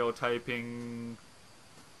stereotyping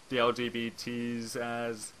the LGBTs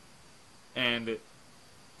as, and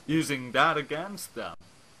using that against them.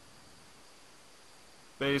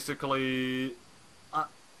 Basically,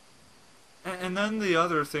 and then the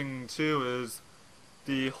other thing too is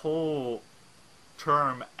the whole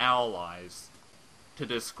term allies to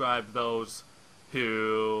describe those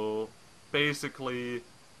who basically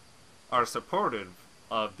are supportive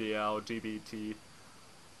of the LGBT.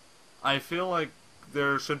 I feel like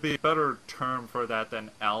there should be a better term for that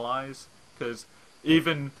than allies, because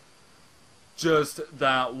even just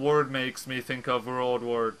that word makes me think of World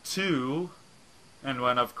War II, and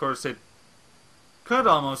when of course it could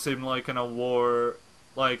almost seem like a war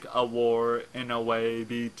in a way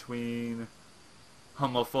between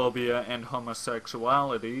homophobia and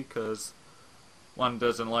homosexuality, because one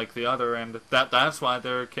doesn't like the other, and that's why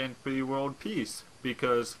there can't be world peace,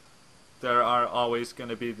 because there are always going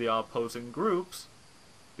to be the opposing groups,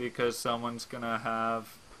 because someone's going to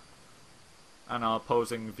have an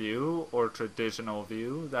opposing view or traditional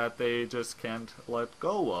view that they just can't let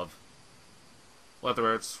go of,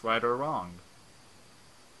 whether it's right or wrong.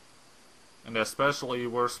 And especially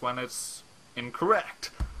worse when it's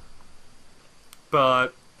incorrect.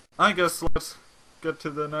 But I guess let's get to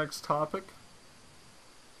the next topic.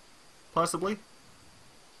 Possibly?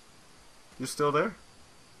 You still there?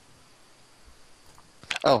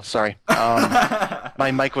 Oh, sorry.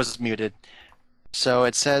 My mic was muted. So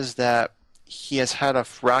it says that he has had a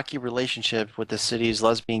rocky relationship with the city's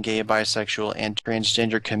lesbian, gay, bisexual, and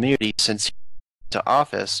transgender community since he came to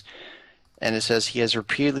office. And it says he has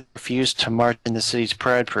repeatedly refused to march in the city's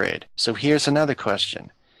Pride Parade. So here's another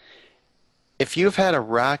question. If you've had a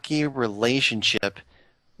rocky relationship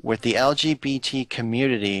with the LGBT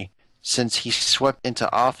community since he swept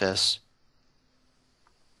into office,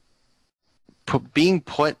 being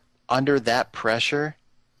put under that pressure,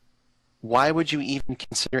 why would you even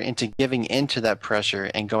consider into giving into that pressure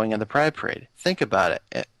and going on the Pride Parade? Think about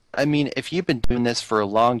it. I mean, if you've been doing this for a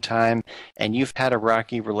long time and you've had a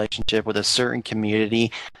rocky relationship with a certain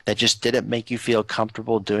community that just didn't make you feel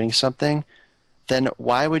comfortable doing something, then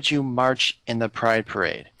why would you march in the Pride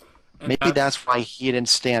Parade? Maybe that's why he didn't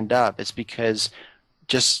stand up. It's because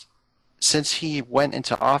just since he went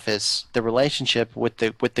into office, the relationship with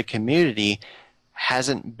the community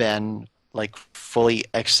hasn't been like fully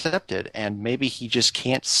accepted, and maybe he just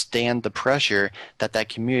can't stand the pressure that that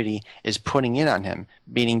community is putting in on him,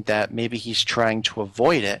 meaning that maybe he's trying to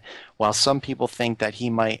avoid it, while some people think that he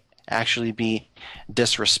might actually be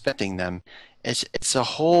disrespecting them. It's a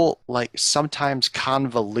whole like sometimes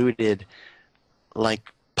convoluted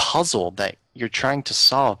like puzzle that you're trying to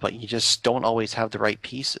solve, but you just don't always have the right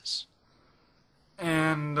pieces.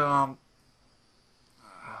 And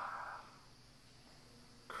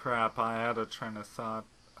crap, I had a train of thought.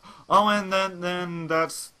 Oh, and then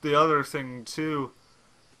that's the other thing too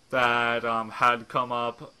that had come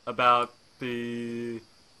up about the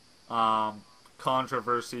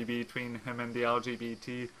controversy between him and the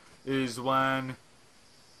LGBT is when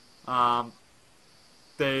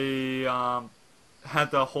they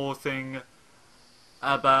had the whole thing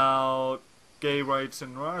about gay rights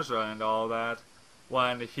in Russia and all that,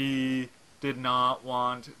 when he did not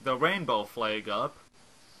want the rainbow flag up,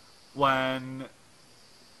 when,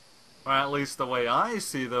 or at least the way I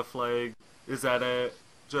see the flag, is that it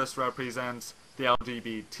just represents the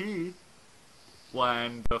LGBT,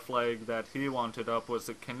 when the flag that he wanted up was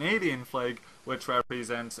the Canadian flag, which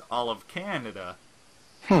represents all of Canada.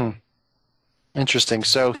 Interesting.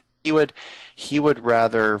 So he would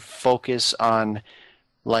rather focus on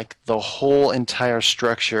like the whole entire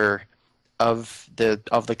structure of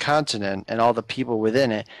the continent and all the people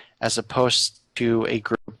within it, as opposed to a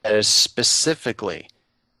group that is specifically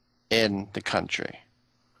in the country.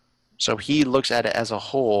 So he looks at it as a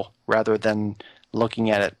whole rather than looking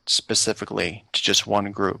at it specifically to just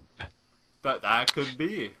one group. But that could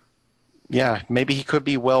be. Yeah, maybe he could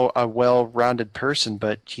be a well-rounded person,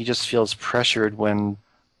 but he just feels pressured when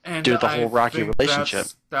And due to the I whole rocky think relationship.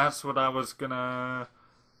 That's what I was gonna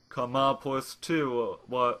come up with too.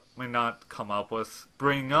 What I mean, not come up with,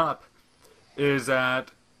 bring up, is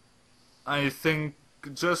that I think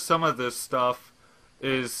just some of this stuff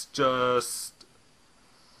is just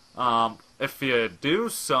if you do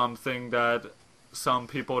something that some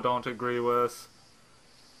people don't agree with,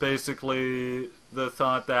 basically the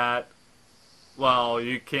thought that, well,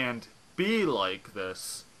 you can't be like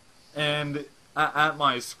this. And at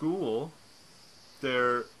my school,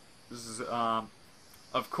 there's,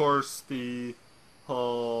 of course, the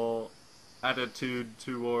whole attitude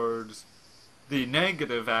towards, the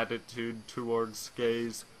negative attitude towards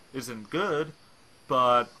gays isn't good,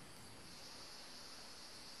 but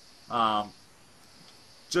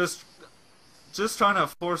just trying to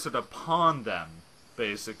force it upon them,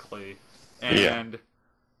 basically, and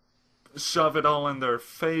shove it all in their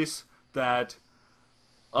face that,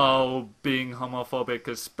 oh, being homophobic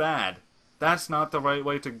is bad. That's not the right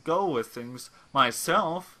way to go with things.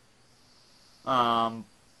 Myself, I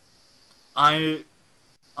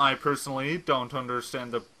personally don't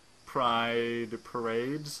understand the pride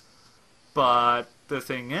parades, but the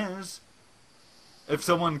thing is, if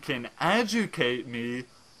someone can educate me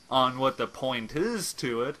on what the point is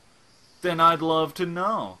to it, then I'd love to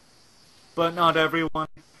know. But not everyone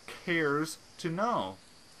cares to know.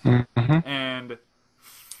 Mm-hmm. And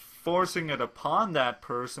forcing it upon that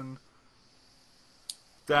person,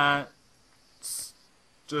 that's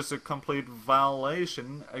just a complete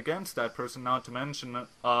violation against that person, not to mention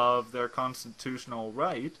of their constitutional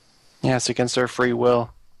right. Yeah, it's against their free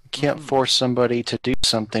will. You can't force somebody to do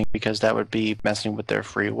something because that would be messing with their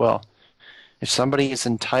free will. If somebody is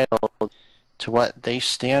entitled to what they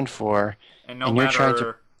stand for, And you're trying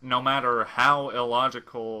to... no matter how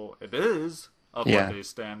illogical it is of what they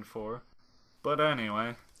stand for. But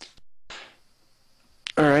anyway.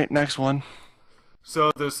 Alright, next one.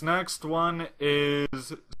 So this next one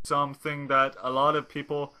is something that a lot of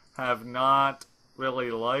people have not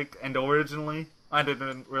really liked, and originally I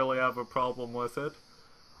didn't really have a problem with it.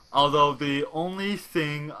 Although the only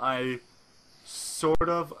thing I sort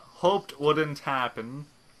of hoped wouldn't happen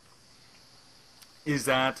is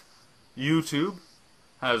that YouTube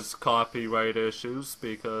has copyright issues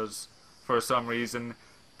because for some reason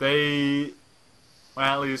they, well,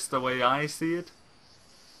 at least the way I see it,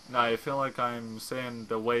 and I feel like I'm saying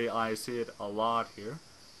the way I see it a lot here,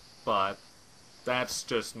 but that's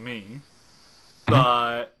just me.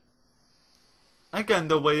 But again,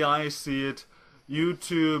 the way I see it,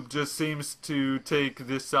 YouTube just seems to take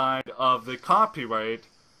the side of the copyright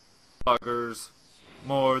buggers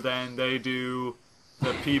more than they do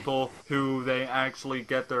the people who they actually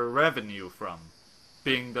get their revenue from,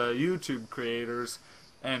 being the YouTube creators.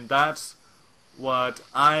 And that's what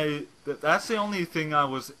that's the only thing I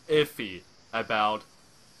was iffy about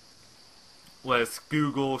with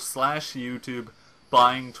Google/YouTube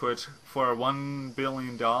buying Twitch for $1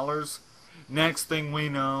 billion. Next thing we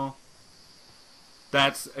know,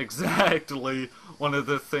 that's exactly one of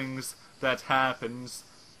the things that happens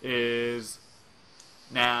is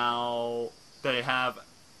now they have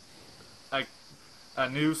a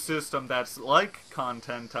new system that's like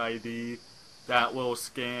Content ID that will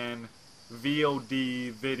scan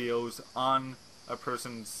VOD videos on a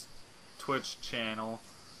person's Twitch channel,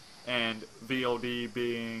 and VOD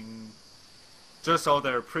being just all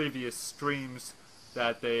their previous streams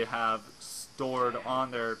that they have stored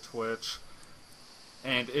on their Twitch,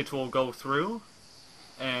 and it will go through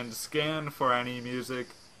and scan for any music,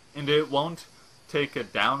 and it won't take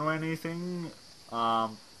it down or anything,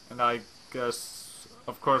 and I guess,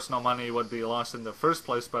 of course, no money would be lost in the first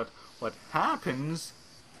place, but what happens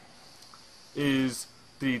is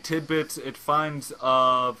the tidbits it finds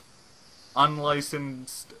of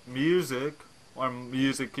unlicensed music, or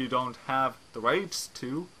music you don't have the rights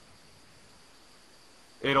to,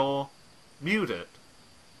 it'll mute it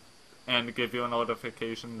and give you a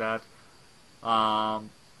notification that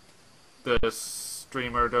the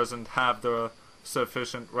streamer doesn't have the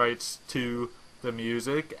sufficient rights to the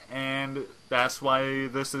music, and that's why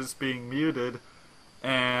this is being muted.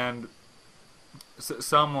 And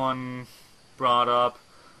someone brought up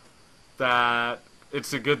that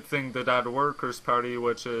it's a good thing that at Workers' Party,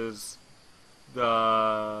 which is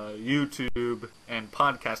the YouTube and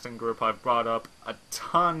podcasting group I've brought up a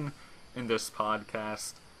ton in this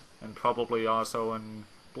podcast, and probably also in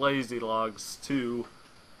JBJblaze too,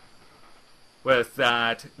 with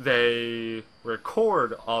that they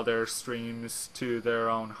record all their streams to their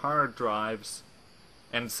own hard drives,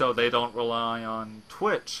 and so they don't rely on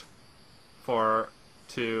Twitch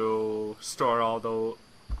to store all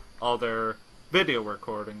their video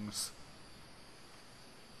recordings.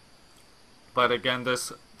 But again,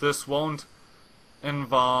 this won't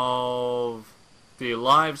involve the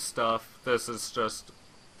live stuff. This is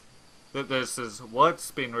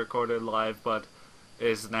what's being recorded live, but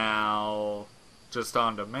is now just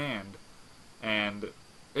on demand, and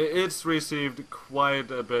it's received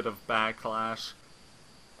quite a bit of backlash.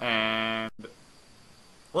 And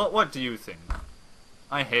what do you think?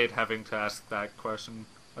 I hate having to ask that question.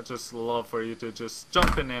 I just love for you to just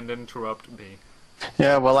jump in and interrupt me.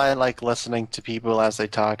 Yeah, well, I like listening to people as they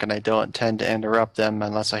talk, and I don't tend to interrupt them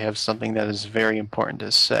unless I have something that is very important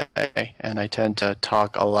to say, and I tend to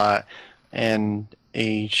talk a lot in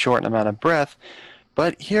a short amount of breath.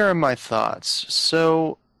 But here are my thoughts.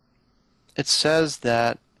 So it says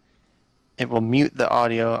that it will mute the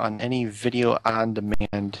audio on any video on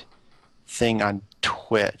demand thing on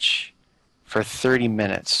Twitch for 30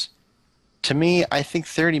 minutes. To me, I think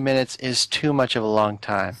 30 minutes is too much of a long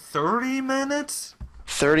time. 30 minutes?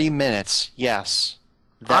 30 minutes, yes.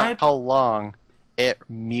 That's how long it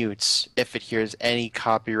mutes if it hears any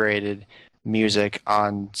copyrighted music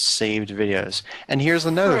on saved videos. And here's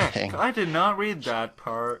another thing. I did not read that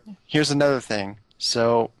part. Here's another thing.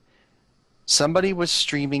 So, somebody was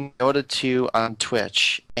streaming Dota 2 on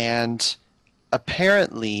Twitch, and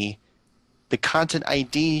apparently the Content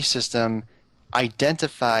ID system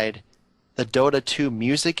identified the Dota 2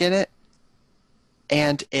 music in it,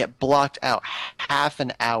 and it blocked out half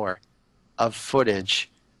an hour of footage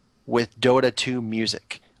with Dota 2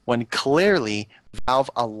 music, when clearly Valve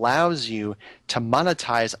allows you to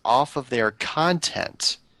monetize off of their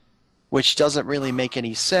content, which doesn't really make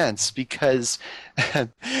any sense because, and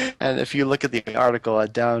if you look at the article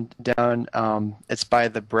down, it's by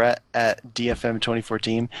the Brett at DFM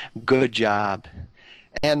 2014. Good job.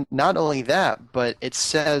 And not only that, but it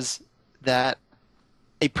says that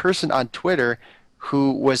a person on Twitter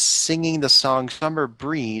who was singing the song Summer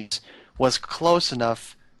Breeze was close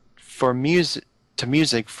enough for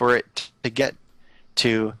music for it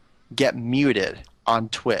to get muted on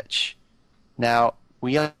Twitch. Now,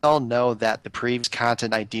 we all know that the previous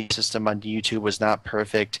Content ID system on YouTube was not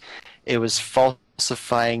perfect. It was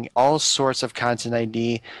falsifying all sorts of Content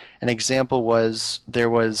ID. An example was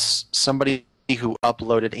there was somebody who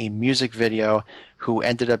uploaded a music video who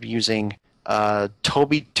ended up using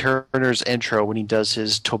Toby Turner's intro when he does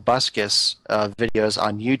his Tobuscus videos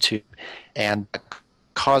on YouTube, and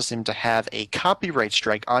caused him to have a copyright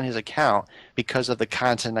strike on his account because of the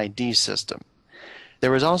Content ID system.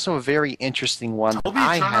 There was also a very interesting one. Toby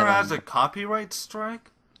Turner has a copyright strike?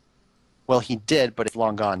 Well, he did, but it's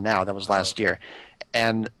long gone now. That was last year.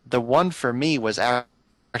 And the one for me was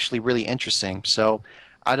actually really interesting. So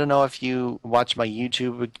I don't know if you watch my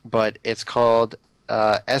YouTube, but it's called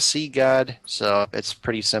SC God. So it's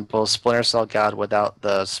pretty simple. Splinter Cell God without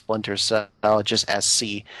the Splinter Cell, just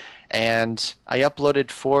SC. And I uploaded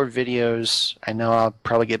 4 videos. I know I'll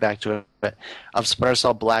probably get back to it, but of Splinter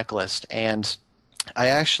Cell Blacklist. And I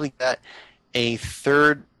actually got a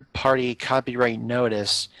third-party copyright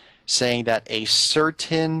notice saying that a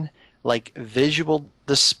certain like visual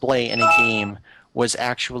display in a game was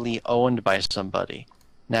actually owned by somebody.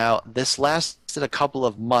 Now, this lasted a couple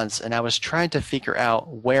of months, and I was trying to figure out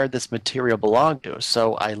where this material belonged to.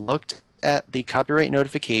 So I looked at the copyright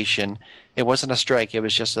notification. It wasn't a strike, it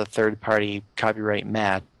was just a third-party copyright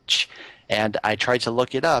match. And I tried to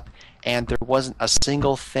look it up, and there wasn't a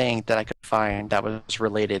single thing that I could find that was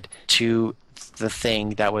related to the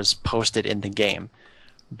thing that was posted in the game.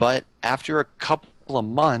 But after a couple of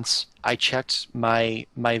months, I checked my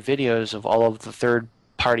videos of all of the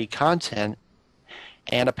third-party content,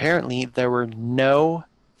 and apparently there were no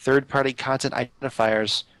third-party content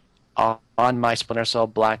identifiers on my Splinter Cell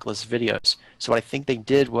Blacklist videos. So what I think they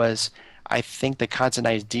did was, I think the content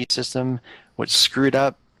ID system was screwed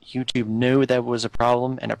up. YouTube knew that was a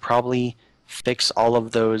problem, and it probably fixed all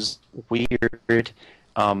of those weird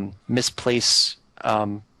misplaced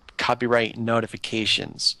copyright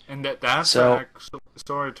notifications. And that's actually,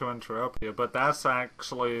 sorry to interrupt you, but that's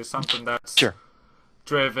actually something that's Sure.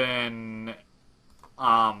 driven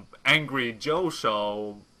Angry Joe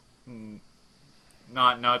Show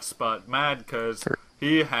not nuts but mad, because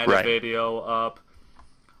he had a video up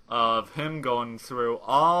of him going through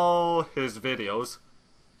all his videos.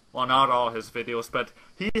 Well, not all his videos, but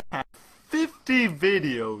he had 50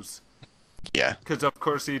 videos. Yeah. Because, of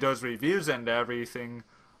course, he does reviews and everything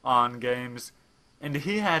on games. And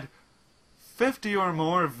he had 50 or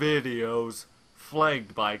more videos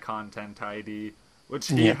flagged by Content ID, which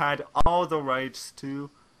he had all the rights to.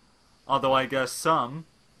 Although I guess some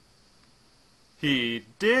he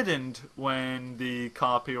didn't win the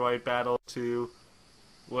copyright battle to,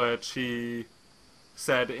 which he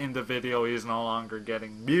said in the video he's no longer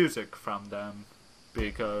getting music from them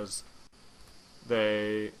because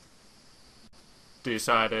they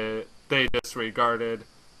disregarded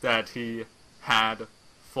that he had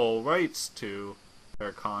full rights to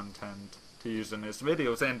their content to use in his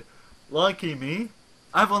videos. And lucky me,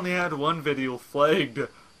 I've only had one video flagged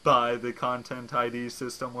by the Content ID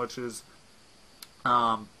system, which is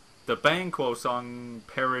the Banquo song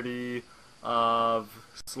parody of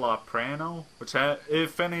Slaprano, which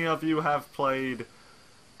if any of you have played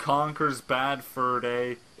Conker's Bad Fur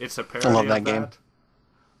Day, it's a parody I love that of game. that.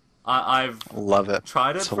 I've Love it.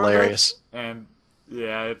 tried it It's for hilarious. it, and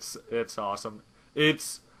yeah, it's awesome.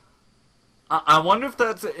 I wonder if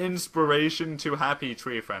that's an inspiration to Happy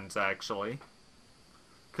Tree Friends, actually.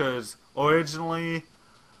 Because originally,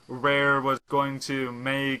 Rare was going to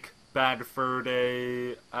make Bad Fur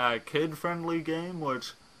Day a kid-friendly game,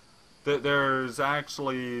 which there's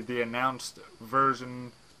actually the announced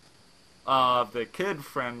version of the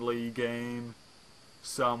kid-friendly game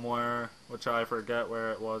somewhere, which I forget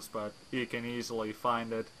where it was, but you can easily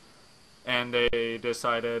find it. And they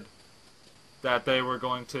decided that they were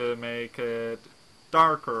going to make it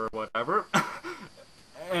darker or whatever.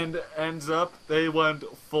 And ends up, they went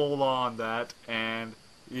full on that, and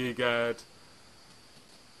you get,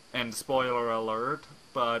 and spoiler alert,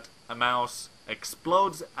 but a mouse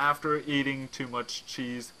explodes after eating too much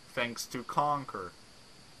cheese thanks to Conker.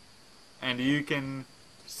 And you can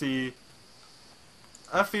see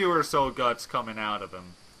a few or so guts coming out of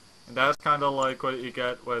him. And that's kind of like what you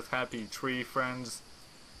get with Happy Tree Friends.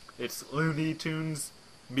 It's Looney Tunes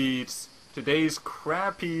meets today's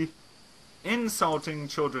crappy, insulting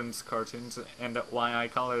children's cartoons. And why I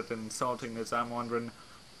call it insulting is I'm wondering,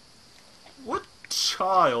 what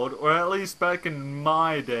child, or at least back in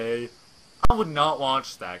my day, I would not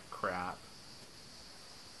watch that crap.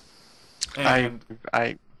 And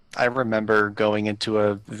I remember going into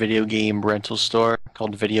a video game rental store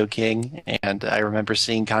called Video King, and I remember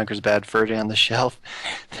seeing Conker's Bad Fur Day on the shelf.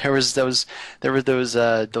 There were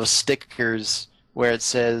those stickers where it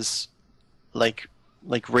says like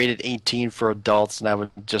rated 18 for adults, and I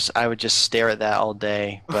would just stare at that all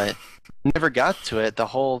day, but never got to it.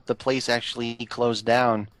 The place actually closed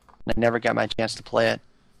down, and I never got my chance to play it.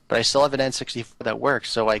 But I still have an N64 that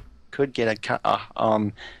works, so I could get a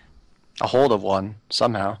hold of one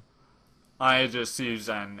somehow. I just use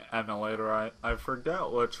an emulator. I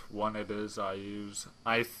forget which one it is I use.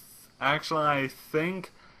 I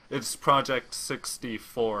think it's Project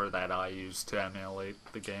 64 that I use to emulate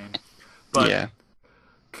the game. But yeah.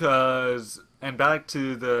 And back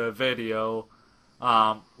to the video,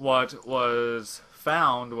 what was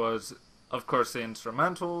found was, of course, the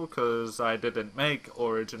instrumental, because I didn't make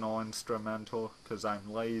original instrumental, because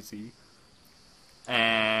I'm lazy.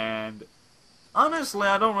 And honestly,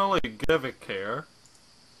 I don't really give a care,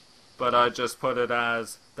 but I just put it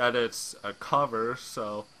as that it's a cover,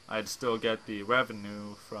 so I'd still get the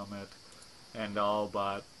revenue from it. and all,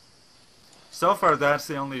 but so far that's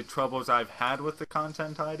the only troubles I've had with the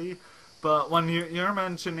content ID. But when you're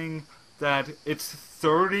mentioning that it's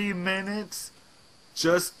 30 minutes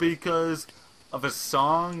just because of a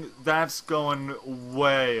song, that's going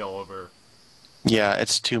way over. Yeah,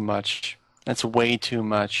 it's too much. That's way too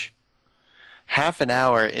much. Half an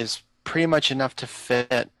hour is pretty much enough to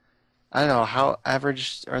fit. I don't know, how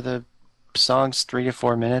average are the songs? 3 to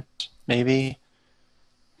 4 minutes, maybe?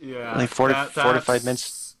 Yeah, Like 45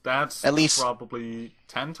 minutes. That's At least probably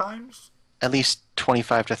 10 times. at least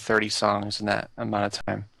 25 to 30 songs in that amount of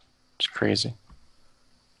time. It's crazy.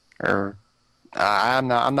 Or I'm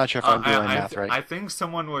not sure if I'm doing math right. I think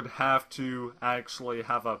someone would have to actually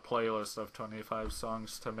have a playlist of 25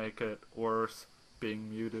 songs to make it worth being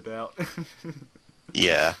muted out.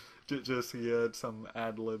 Yeah. Just to add some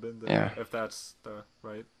ad lib in there, Yeah. if that's the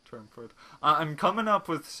right term for it. I'm coming up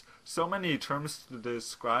with so many terms to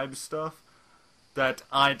describe stuff that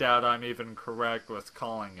I doubt I'm even correct with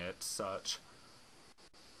calling it such.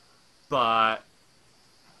 But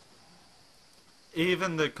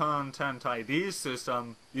even the content ID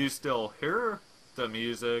system, you still hear the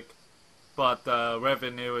music, but the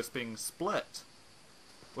revenue is being split.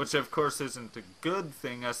 Which of course isn't a good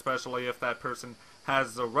thing, especially if that person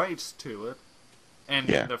has the rights to it. And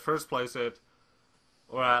Yeah. in the first place,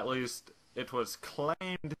 or at least it was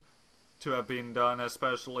claimed to have been done,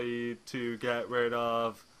 especially to get rid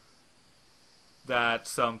of that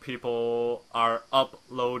some people are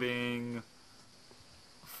uploading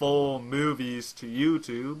full movies to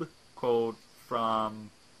YouTube. Quote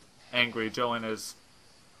from Angry Joe in his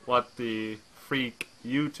What the Freak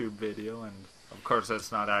YouTube video, and of course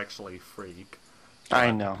it's not actually freak.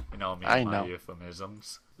 I know. You know me I and my know.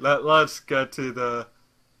 euphemisms. Let's get to the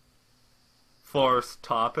fourth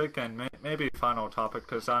topic, and maybe final topic,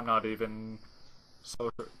 because I'm not even so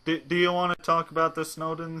sure. Do you want to talk about the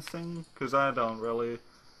Snowden thing? Because I don't really.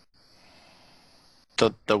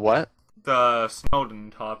 The what? The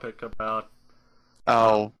Snowden topic about.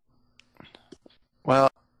 Oh. Well,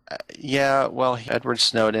 yeah, well, Edward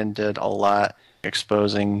Snowden did a lot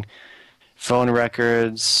exposing phone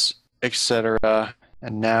records, etc.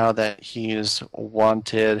 And now that he is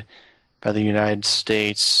wanted by the United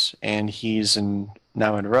States and he's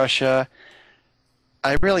now in Russia,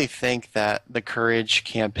 I really think that the Courage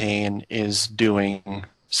campaign is doing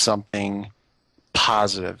something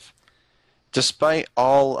positive. Despite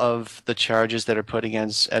all of the charges that are put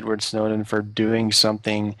against Edward Snowden for doing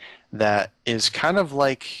something that is kind of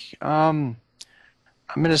like, I'm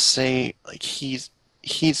gonna say, like he's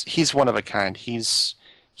one of a kind. He's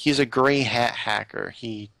a gray hat hacker.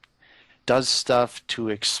 He does stuff to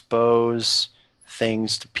expose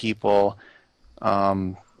things to people.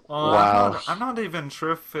 Well, Wow. I'm not even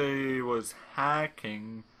sure if he was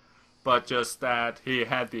hacking, but just that he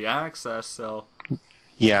had the access. So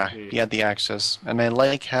Yeah, he had the access. And I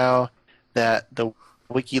like how that the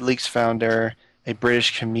WikiLeaks founder, a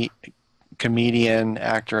British comedian,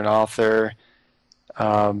 actor, and author,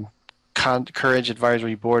 Courage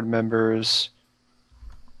Advisory Board members,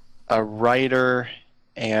 a writer,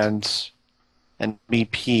 and an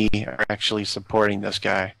BP are actually supporting this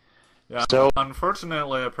guy. yeah. So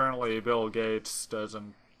Unfortunately, apparently Bill Gates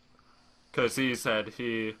doesn't, because he said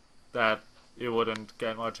that it wouldn't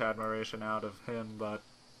get much admiration out of him. But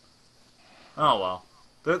oh well,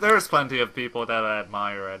 there's plenty of people that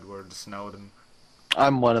admire Edward Snowden.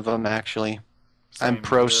 I'm one of them, actually. Same I'm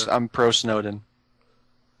pro Snowden.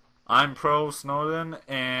 I'm pro Snowden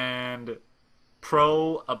and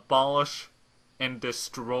pro abolish and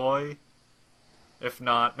destroy, if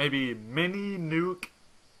not maybe mini nuke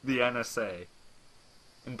the NSA.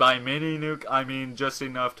 And by mini nuke, I mean just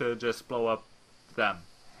enough to just blow up them.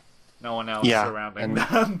 No one else surrounding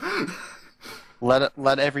them.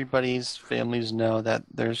 Let everybody's families know that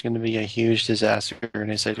there's going to be a huge disaster, and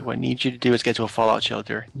they said, "What I need you to do is get to a fallout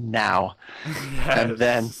shelter now."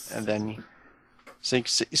 Yes. and then say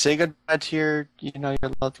goodbye to your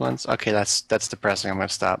loved ones. Okay, that's depressing. I'm gonna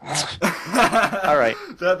stop. All right.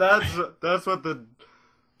 That's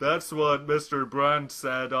what Mr. Brent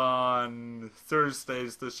said on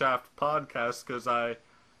Thursday's The Shaft podcast, because I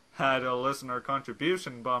had a listener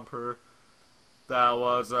contribution bumper that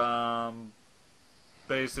was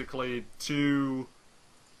basically 2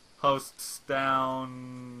 hosts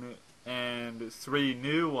down and 3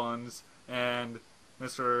 new ones, and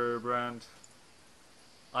Mr. Brent,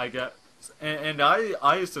 I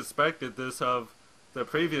suspected this of the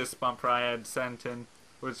previous bumper I had sent in,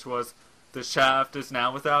 which was, "The Shaft is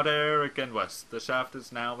now without Eric and Wes. The Shaft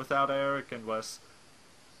is now without Eric and Wes."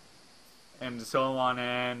 And so on,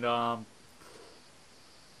 and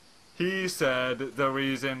he said the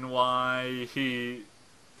reason why he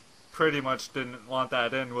pretty much didn't want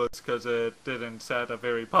that in was because it didn't set a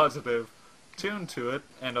very positive tune to it,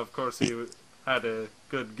 and of course he had a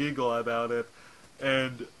good giggle about it,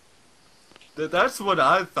 and that's what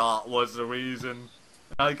I thought was the reason.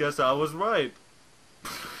 I guess I was right.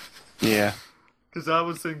 Yeah. Because I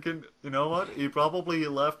was thinking, you know what, he probably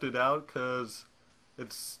left it out because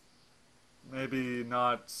it's maybe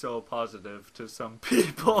not so positive to some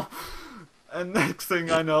people, and next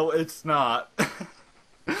thing I know, it's not.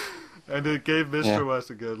 And it gave Mr. West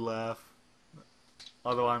a good laugh.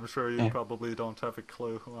 Although I'm sure you probably don't have a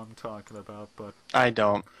clue who I'm talking about, but I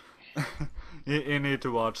don't. you need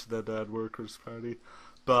to watch the Dead Workers Party.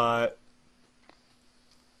 But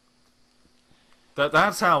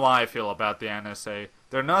that's how I feel about the NSA.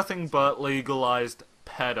 They're nothing but legalized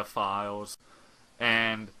pedophiles,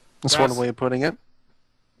 and That's one way of putting it.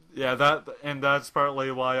 yeah, that's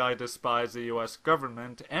partly why I despise the U.S.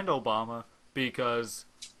 government and Obama, because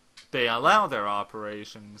they allow their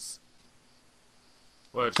operations.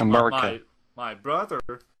 Which America. my brother,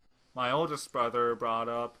 my oldest brother, brought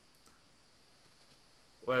up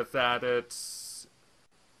with that it's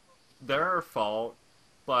their fault,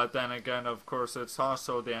 but then again, of course, it's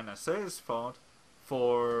also the NSA's fault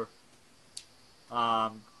for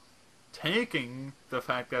taking the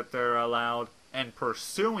fact that they're allowed and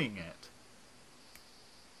pursuing it.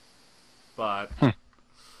 But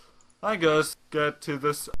I guess get to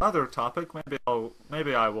this other topic.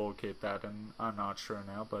 Maybe I will keep that, and I'm not sure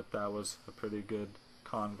now. But that was a pretty good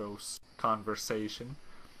conversation.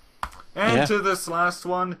 And to this last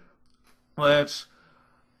one, which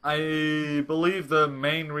I believe the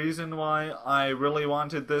main reason why I really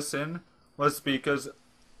wanted this in was because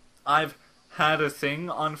I've had a thing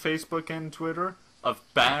on Facebook and Twitter of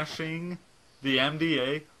bashing the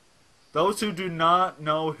MDA. Those who do not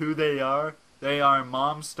know who they are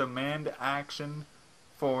Moms Demand Action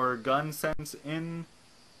for Gun Sense in...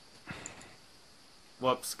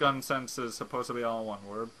 Whoops, gun sense is supposed to be all one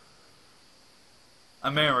word.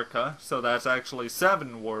 America, so that's actually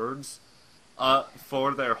 7 words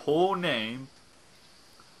for their whole name,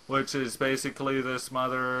 which is basically this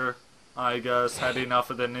mother, I guess, had enough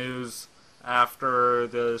of the news after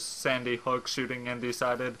the Sandy Hook shooting and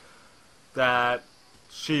decided that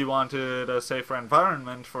she wanted a safer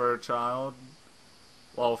environment for her child,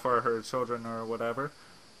 well, for her children or whatever.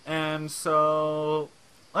 And so,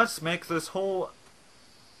 let's make this whole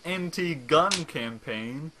anti-gun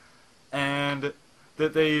campaign, and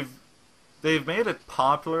that they've made it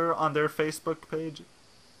popular on their Facebook page.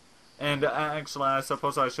 And actually, I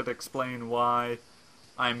suppose I should explain why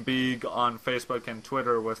I'm big on Facebook and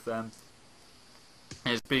Twitter with them.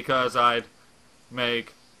 It's because I'd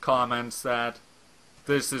make comments that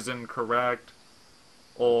this is incorrect,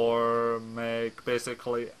 or make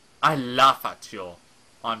basically, I laugh at you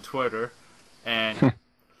on Twitter, and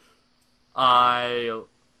I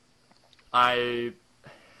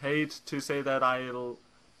hate to say that I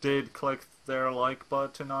did click their like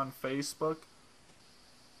button on Facebook,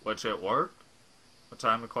 which it worked, which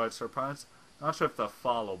I'm quite surprised. Not sure if the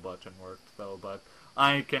follow button worked though, but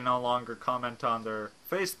I can no longer comment on their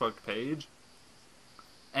Facebook page.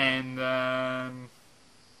 And then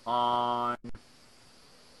on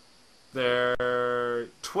their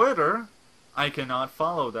Twitter, I cannot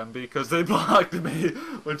follow them because they blocked me,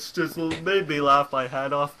 which just made me laugh my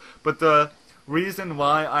head off. But the reason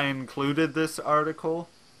why I included this article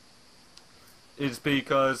is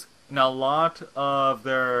because in a lot of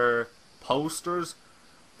their posters,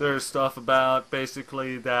 there's stuff about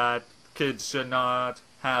basically that kids should not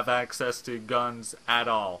have access to guns at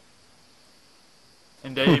all.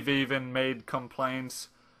 And they've even made complaints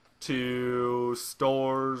to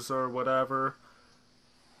stores or whatever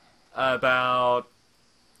about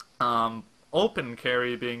open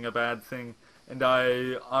carry being a bad thing. And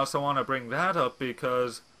I also want to bring that up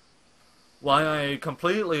because while I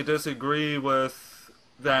completely disagree with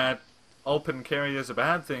that open carry is a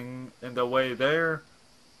bad thing in the way they're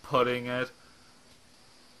putting it,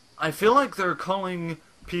 I feel like they're calling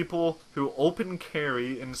people who open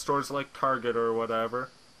carry in stores like Target or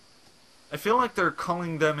whatever, I feel like they're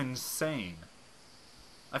calling them insane.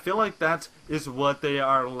 I feel like that is what they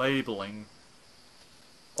are labeling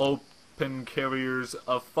open carriers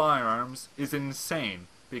of firearms is insane,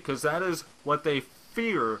 because that is what they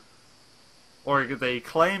fear, or they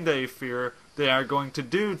claim they fear they are going to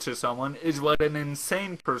do to someone, is what an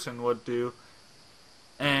insane person would do.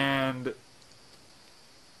 And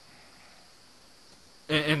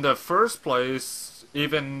in the first place,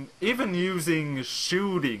 even using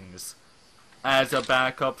shootings as a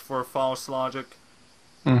backup for false logic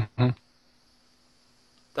Mm-hmm.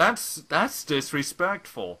 That's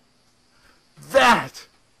disrespectful. That,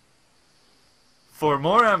 for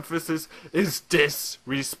more emphasis, is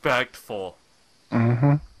disrespectful.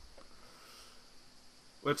 Mm-hmm.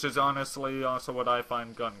 Which is honestly also what I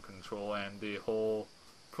find gun control and the whole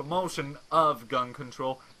promotion of gun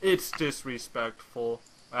control. It's disrespectful.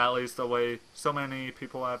 At least the way so many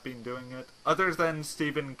people have been doing it. Other than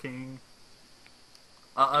Stephen King.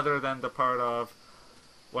 Other than the part of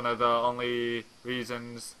one of the only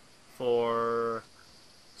reasons for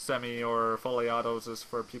semi or fully autos is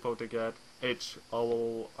for people to get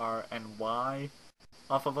HORNY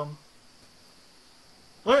off of them.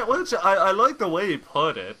 Which I like the way he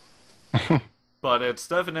put it, but it's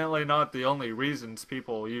definitely not the only reasons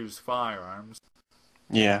people use firearms.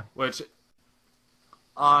 Yeah. Which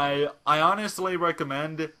I honestly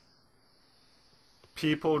recommend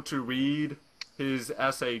people to read his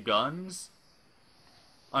essay Guns.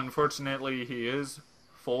 Unfortunately, he is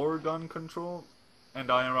for gun control, and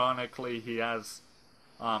ironically, he has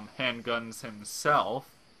handguns himself,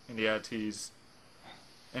 and yet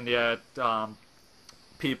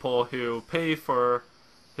people who pay for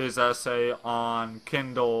his essay on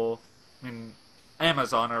Kindle, I mean,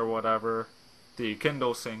 Amazon or whatever, the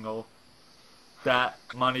Kindle single, that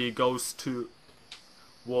money goes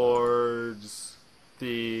towards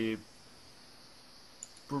the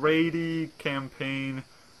Brady campaign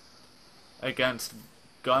against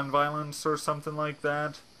gun violence or something like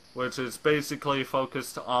that, which is basically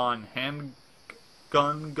focused on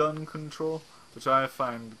handgun gun control, which I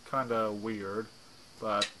find kind of weird,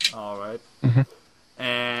 but alright. Mm-hmm.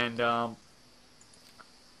 And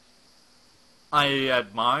I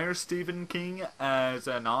admire Stephen King as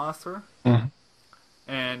an author, Mm-hmm.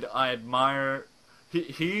 and I admire...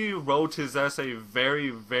 He wrote his essay very,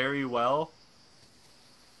 very well.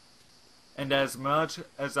 And as much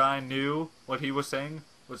as I knew what he was saying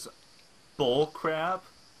was bullcrap,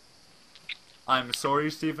 I'm sorry,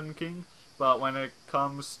 Stephen King, but when it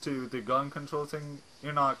comes to the gun control thing,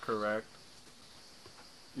 you're not correct.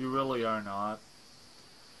 You really are not.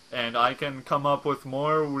 And I can come up with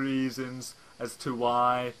more reasons as to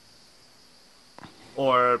why,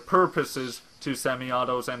 or purposes to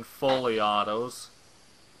semi-autos and fully autos,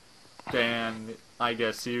 than I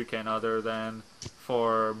guess you can, other than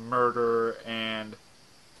for murder and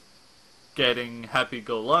getting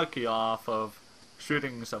happy-go-lucky off of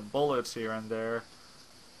shooting some bullets here and there.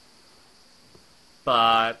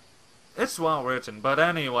 But it's well written. But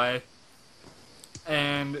anyway,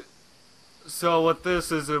 and so what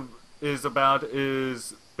this is about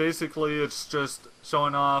is basically it's just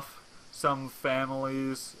showing off some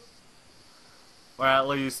families, or at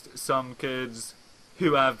least some kids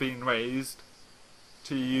who have been raised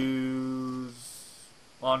to use,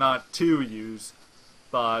 well, not to use,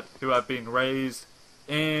 but who have been raised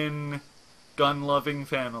in gun-loving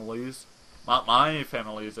families. My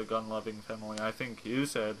family is a gun-loving family. I think you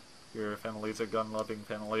said your family is a gun-loving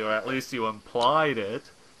family, or at least you implied it,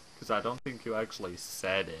 because I don't think you actually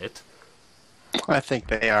said it. I think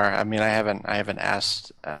they are. I mean, I haven't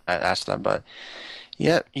asked them, but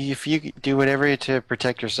yeah, if you do whatever to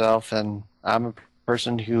protect yourself, and I'm a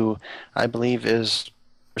person who I believe is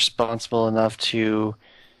responsible enough to,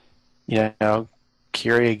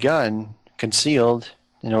 carry a gun concealed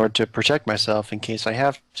in order to protect myself in case I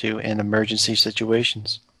have to in emergency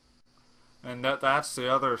situations. And that's the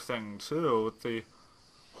other thing too, with the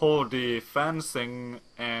whole defense thing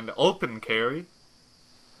and open carry.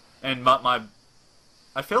 And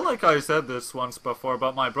I feel like I said this once before,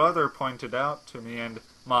 but my brother pointed out to me, and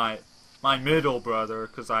my middle brother,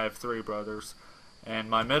 because I have 3 brothers, and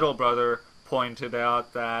my middle brother pointed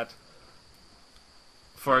out that,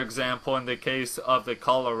 for example, in the case of the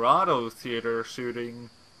Colorado theater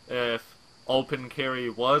shooting, if open carry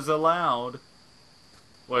was allowed,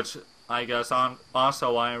 which I guess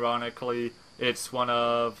also ironically, it's one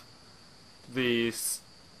of the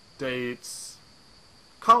states...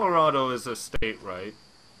 Colorado is a state, right?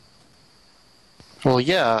 Well,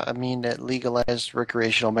 yeah, I mean, it legalized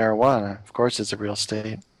recreational marijuana. Of course it's a real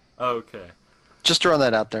state. Okay. Just throwing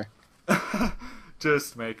that out there.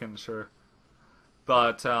 Just making sure.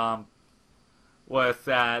 But, with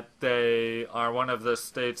that, they are one of the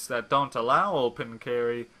states that don't allow open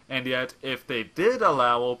carry, and yet, if they did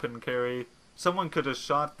allow open carry, someone could have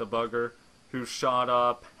shot the bugger who shot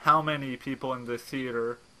up how many people in the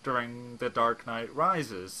theater during The Dark Knight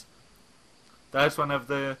Rises. That's one of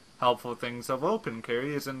the helpful things of open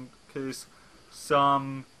carry, is in case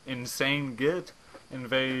some insane git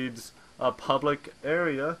invades a public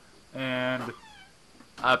area and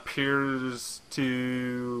appears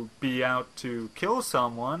to be out to kill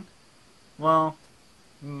someone, well,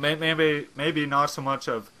 maybe not so much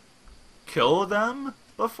of kill them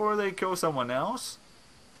before they kill someone else,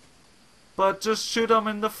 but just shoot them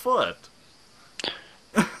in the foot.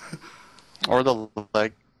 Or the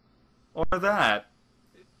leg. Or that.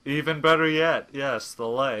 Even better yet, yes, the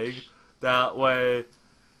leg. That way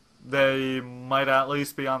they might at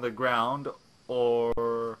least be on the ground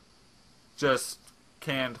or just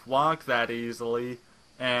can't walk that easily,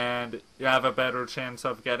 and you have a better chance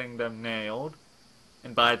of getting them nailed.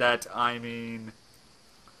 And by that I mean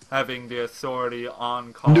having the authority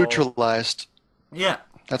on call. Neutralized. Yeah.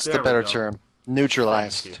 That's there the we better go. term. Thank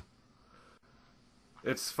Neutralized. you.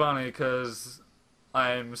 It's funny because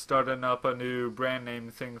I'm starting up a new brand name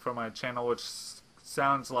thing for my channel, which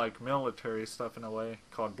sounds like military stuff in a way,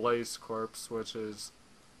 called Blaze Corps, which is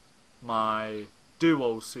my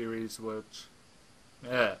duo series, with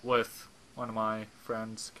one of my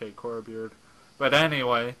friends, Kate Corbeard. But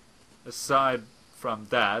anyway, aside from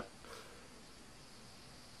that,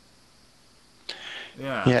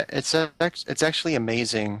 Yeah, it's actually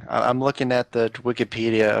amazing. I'm looking at the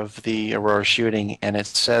Wikipedia of the Aurora shooting, and it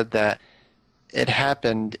said that it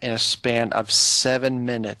happened in a span of 7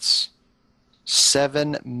 minutes.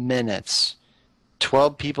 7 minutes.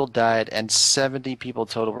 12 people died, and 70 people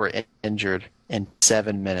total were injured in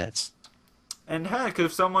 7 minutes. And heck,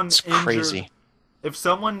 if someone It's crazy. If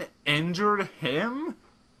someone injured him,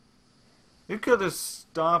 he could have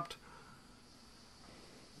stopped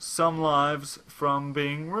some lives from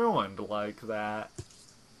being ruined like that.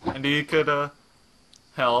 And he could have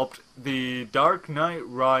helped the Dark Knight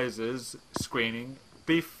Rises screening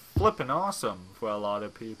be flippin' awesome for a lot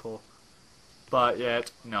of people. But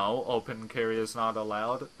yet, no, open carry is not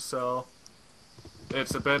allowed, so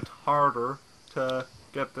it's a bit harder to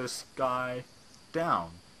get this guy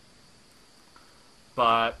down.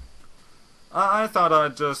 But I thought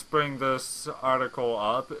I'd just bring this article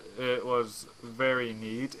up. It was very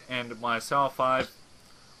neat, and myself,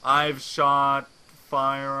 I've shot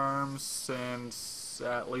firearms since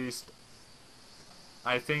at least,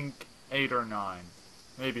 I think, 8 or 9.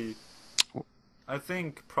 Maybe, I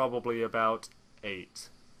think probably about 8.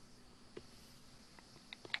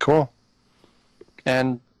 Cool.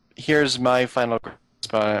 And here's my final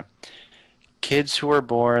grasp on it. Kids who are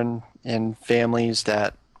born in families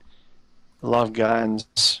that love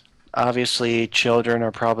guns, obviously children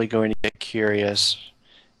are probably going to get curious,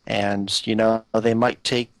 and they might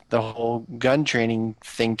take the whole gun training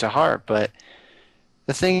thing to heart, but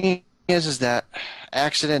the thing is that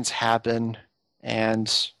accidents happen,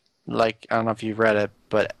 and like, I don't know if you've read it,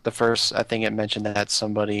 but I think it mentioned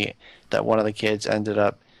that one of the kids ended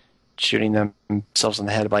up shooting themselves in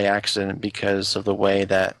the head by accident because of the way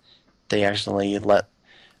that they accidentally let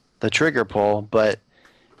the trigger pull. But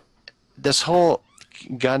this whole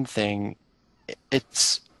gun thing,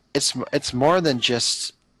 it's more than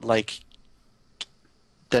just like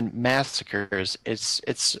the massacres.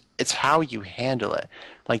 It's how you handle it.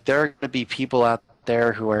 Like, there are going to be people out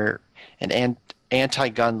there who are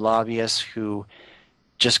anti-gun lobbyists who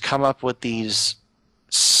just come up with these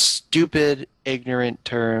stupid, ignorant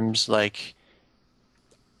terms like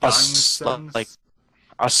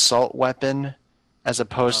assault weapon as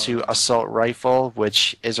opposed to assault rifle,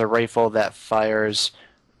 which is a rifle that fires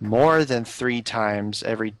more than 3 times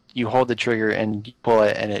you hold the trigger and you pull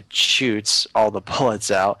it and it shoots all the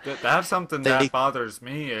bullets out. That's something that bothers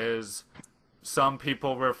me, is some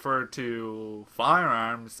people refer to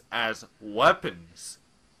firearms as weapons.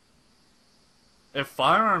 If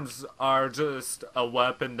firearms are just a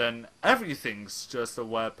weapon, then everything's just a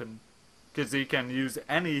weapon, because you can use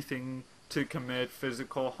anything to commit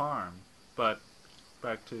physical harm. But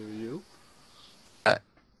back to you.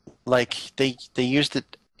 Like, they used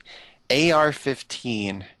it,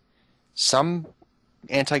 AR-15. Some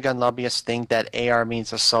anti-gun lobbyists think that AR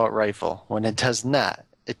means assault rifle, when it does not.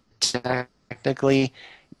 Technically,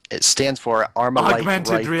 it stands for Armalite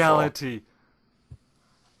Augmented rifle. reality.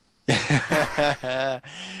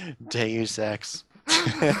 Deus Ex.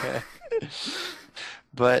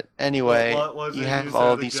 But anyway, What was you it have you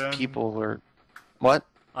all said these again? people who are... What?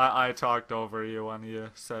 I talked over you when you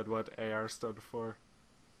said what AR stood for.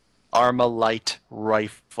 Armalite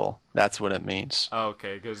rifle. That's what it means.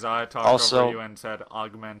 Okay, because I talked Also- over you and said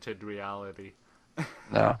augmented reality.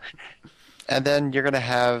 No. And then you're going to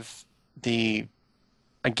have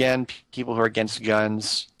people who are against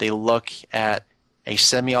guns. They look at a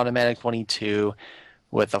semi-automatic 22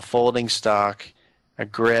 with a folding stock, a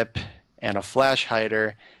grip, and a flash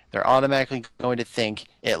hider. They're automatically going to think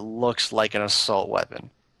it looks like an assault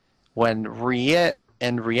weapon. When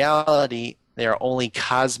in reality, they are only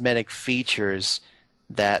cosmetic features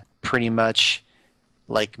that pretty much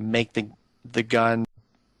like make the gun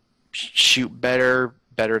shoot better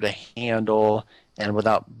to handle, and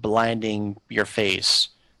without blinding your face.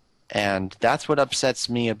 And that's what upsets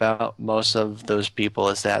me about most of those people,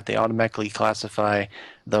 is that they automatically classify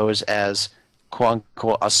those as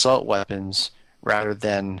quote-unquote assault weapons rather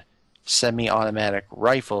than semi-automatic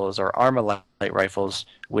rifles or armalite rifles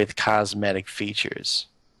with cosmetic features.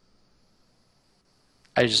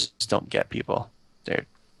 I just don't get people.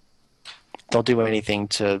 They'll do anything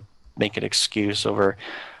to make an excuse over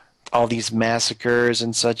all these massacres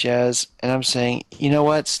and such as. And I'm saying, you know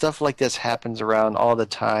what? Stuff like this happens around all the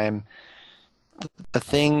time.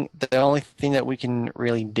 The only thing that we can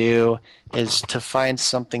really do is to find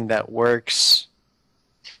something that works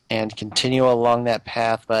and continue along that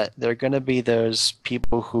path. But there are going to be those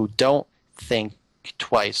people who don't think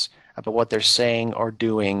twice about what they're saying or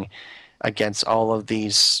doing against all of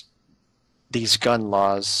these gun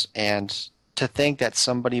laws. And to think that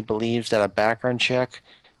somebody believes that a background check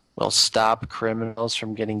will stop criminals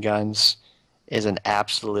from getting guns is an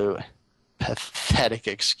absolute pathetic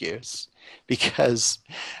excuse. Because,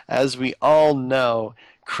 as we all know,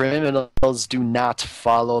 criminals do not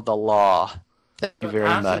follow the law. Thank you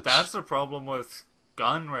very much. That's the problem with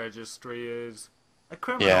gun registry, is a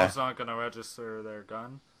criminal's not going to register their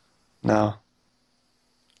gun. No.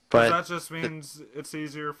 But that just means it's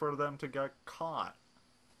easier for them to get caught.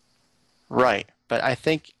 Right. But I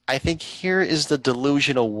think here is the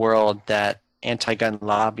delusional world that anti-gun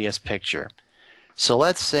lobbyists picture. So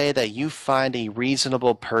let's say that you find a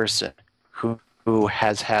reasonable person who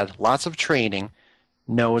has had lots of training,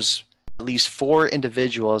 knows at least 4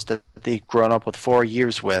 individuals that they've grown up with 4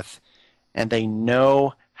 years with, and they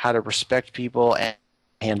know how to respect people and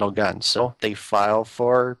handle guns. So they file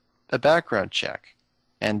for a background check,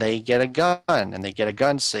 and they get a gun, and they get a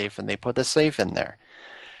gun safe, and they put the safe in there.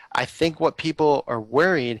 I think what people are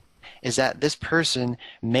worried is that this person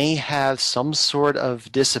may have some sort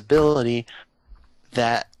of disability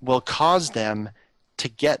that will cause them to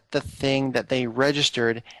get the thing that they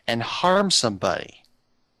registered and harm somebody.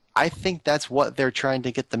 I think that's what they're trying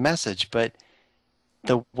to get the message, but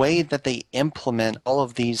the way that they implement all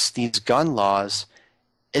of these gun laws,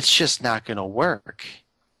 it's just not going to work.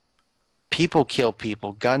 People kill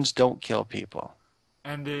people. Guns don't kill people.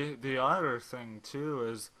 And the other thing, too,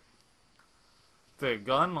 is the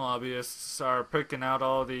gun lobbyists are picking out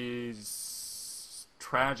all these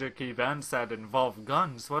tragic events that involve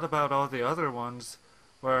guns. What about all the other ones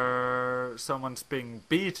where someone's being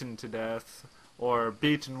beaten to death or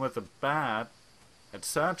beaten with a bat,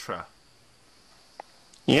 etc.?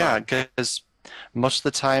 Yeah, because most of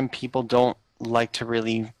the time people don't like to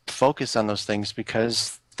really focus on those things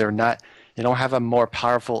because they don't have a more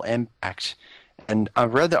powerful impact. And I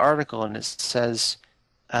read the article, and it says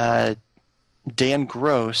Dan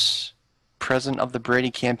Gross, president of the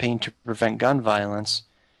Brady Campaign to Prevent Gun Violence,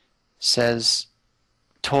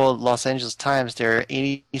 told Los Angeles Times there are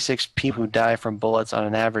 86 people who die from bullets on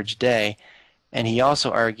an average day, and he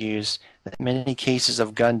also argues that many cases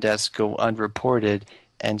of gun deaths go unreported,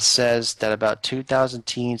 and says that about 2,000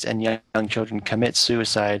 teens and young children commit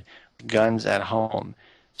suicide with guns at home.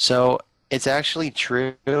 So it's actually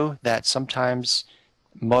true that sometimes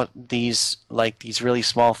these really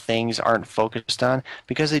small things aren't focused on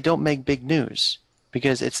because they don't make big news,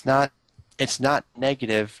 because it's not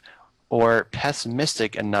negative or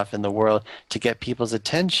pessimistic enough in the world to get people's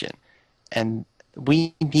attention. And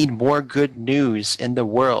we need more good news in the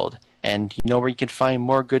world. And you know where you can find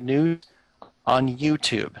more good news? On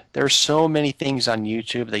YouTube. There are so many things on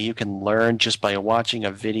YouTube that you can learn just by watching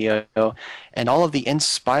a video, and all of the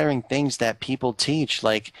inspiring things that people teach,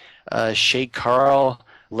 like Shay Carl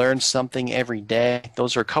learns something every day.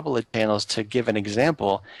 Those are a couple of channels to give an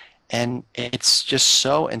example, and it's just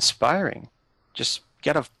so inspiring. Just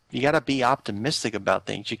you gotta be optimistic about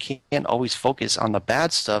things. You can't always focus on the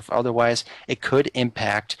bad stuff, otherwise it could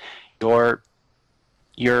impact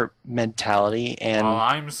your mentality and,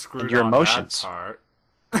 I'm screwed and your on emotions. That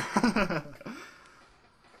part.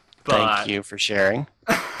 Thank you for sharing.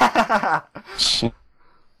 But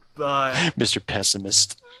Mr.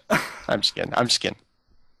 Pessimist. I'm just kidding.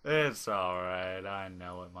 It's alright, I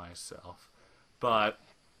know it myself. But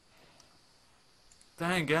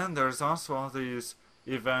then again, there's also all these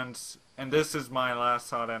events, and this is my last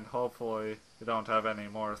thought, and hopefully you don't have any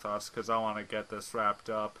more thoughts, because I want to get this wrapped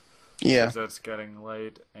up. Yeah. Because it's getting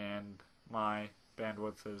late, and my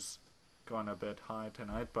bandwidth is going a bit high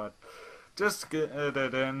tonight, but just get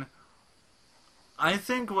it in. I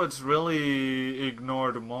think what's really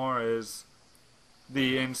ignored more is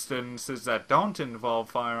the instances that don't involve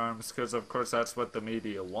firearms, because of course that's what the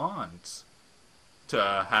media wants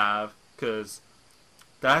to have, because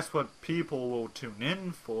that's what people will tune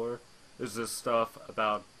in for, is this stuff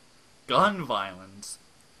about gun violence,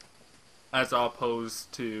 as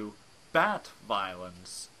opposed to bat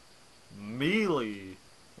violence, melee,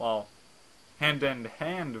 well,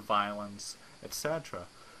 hand-in-hand violence, etc.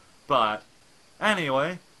 But,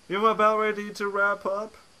 anyway, you about ready to wrap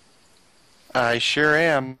up? I sure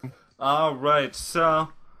am. Alright, so,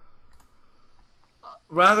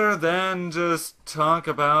 rather than just talk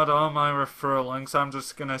about all my referral links, I'm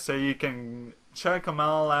just gonna say you can check them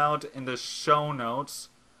all out in the show notes.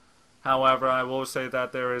 However, I will say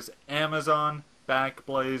that there is Amazon,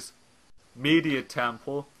 Backblaze, Media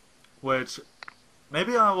Temple, which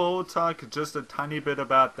maybe I will talk just a tiny bit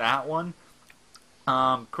about that one.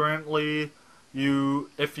 Currently,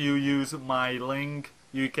 if you use my link,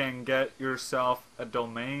 you can get yourself a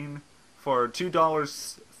domain for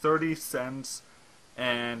 $2.30,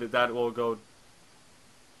 and that will go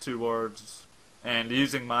towards, and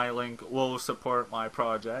using my link will support my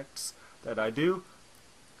projects that I do.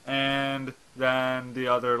 And then the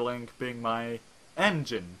other link being my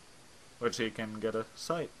engine, which you can get a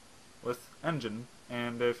site with engine,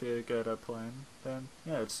 and if you get a plan, then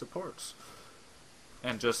yeah, it supports.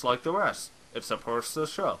 And just like the rest, it supports the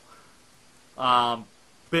show.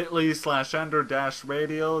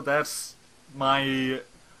 bit.ly/ender-radio, that's my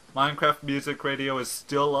Minecraft music radio is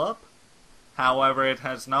still up. However, it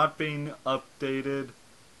has not been updated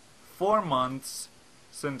for months,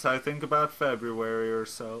 since I think about February or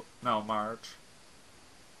so. No, March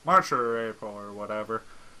or April or whatever.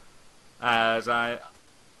 As I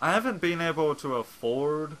haven't been able to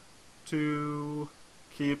afford to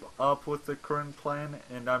keep up with the current plan,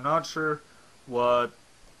 and I'm not sure what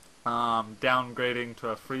downgrading to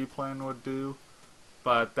a free plan would do,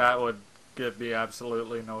 but that would give me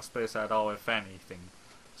absolutely no space at all, if anything.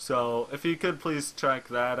 So if you could please check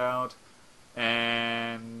that out,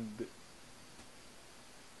 and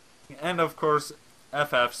of course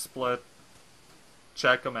FF Split,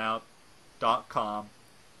 check them out .com.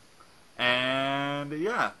 And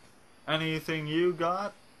yeah, anything you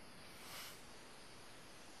got?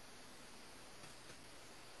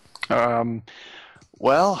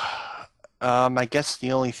 Well, I guess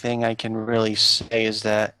the only thing I can really say is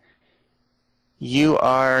that you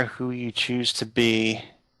are who you choose to be,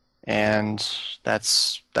 and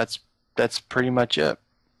that's pretty much it.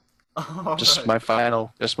 Just my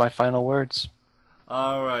final words.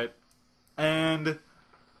 Alright. And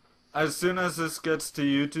as soon as this gets to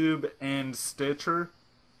YouTube and Stitcher,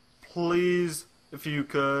 please, if you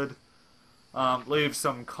could, leave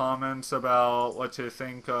some comments about what you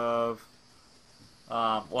think of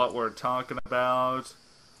what we're talking about.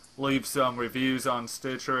 Leave some reviews on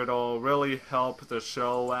Stitcher. It'll really help the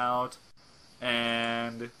show out.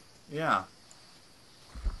 And yeah.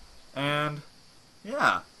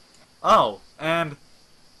 Oh, and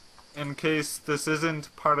in case this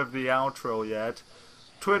isn't part of the outro yet,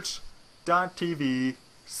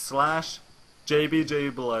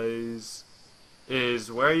 twitch.tv/JBJblaze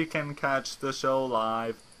is where you can catch the show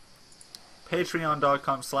live.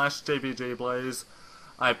 Patreon.com/JBJblaze.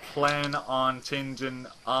 I plan on changing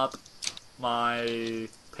up my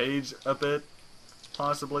page a bit,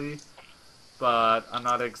 possibly, but I'm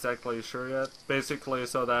not exactly sure yet. Basically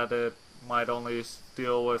so that it might only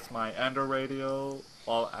deal with my Ender Radio,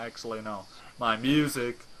 well, actually no, my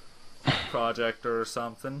music project or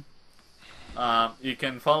something. You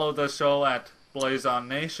can follow the show at Blaze on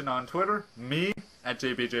Nation on Twitter, me at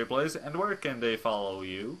JBJblaze, and where can they follow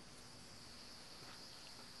you?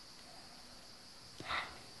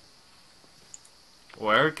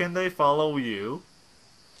 Where can they follow you?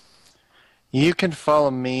 You can follow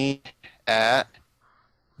me at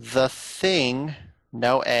The Thing,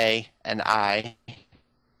 no A and I,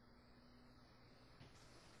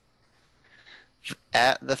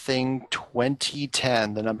 at The Thing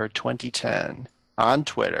 2010, the number 2010, on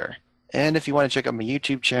Twitter. And if you want to check out my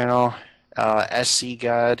YouTube channel, SC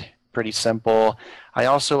God, pretty simple. I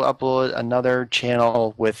also upload another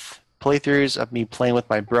channel with playthroughs of me playing with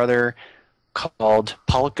my brother called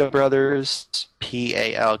Palka Brothers,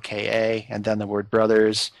 Palka, and then the word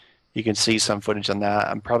brothers. You can see some footage on that.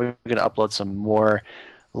 I'm probably going to upload some more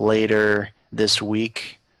later this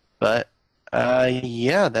week. But,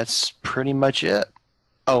 yeah, that's pretty much it.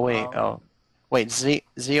 Oh, wait.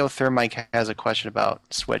 Zeothermike has a question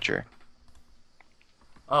about Switcher.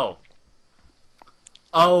 Oh,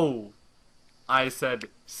 I said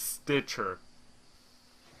Stitcher.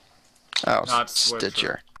 Oh, Not Switcher.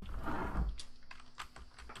 Stitcher.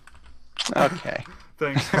 Okay.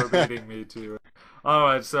 Thanks for beating me to it.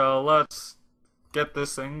 Alright, so let's get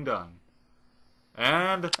this thing done.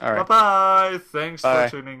 And All right. bye-bye! Thanks Bye.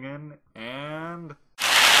 for tuning in, and...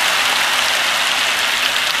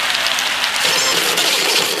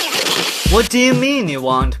 What do you mean you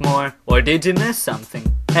want more? Or did you miss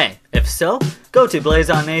something? Hey, if so, go to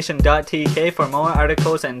blazeonnation.tk for more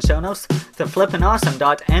articles and show notes, to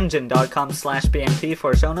flippinawesome.engine.com/bnp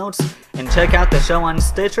for show notes, and check out the show on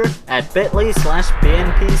Stitcher at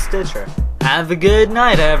bit.ly/bnpstitcher. Have a good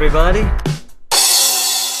night, everybody!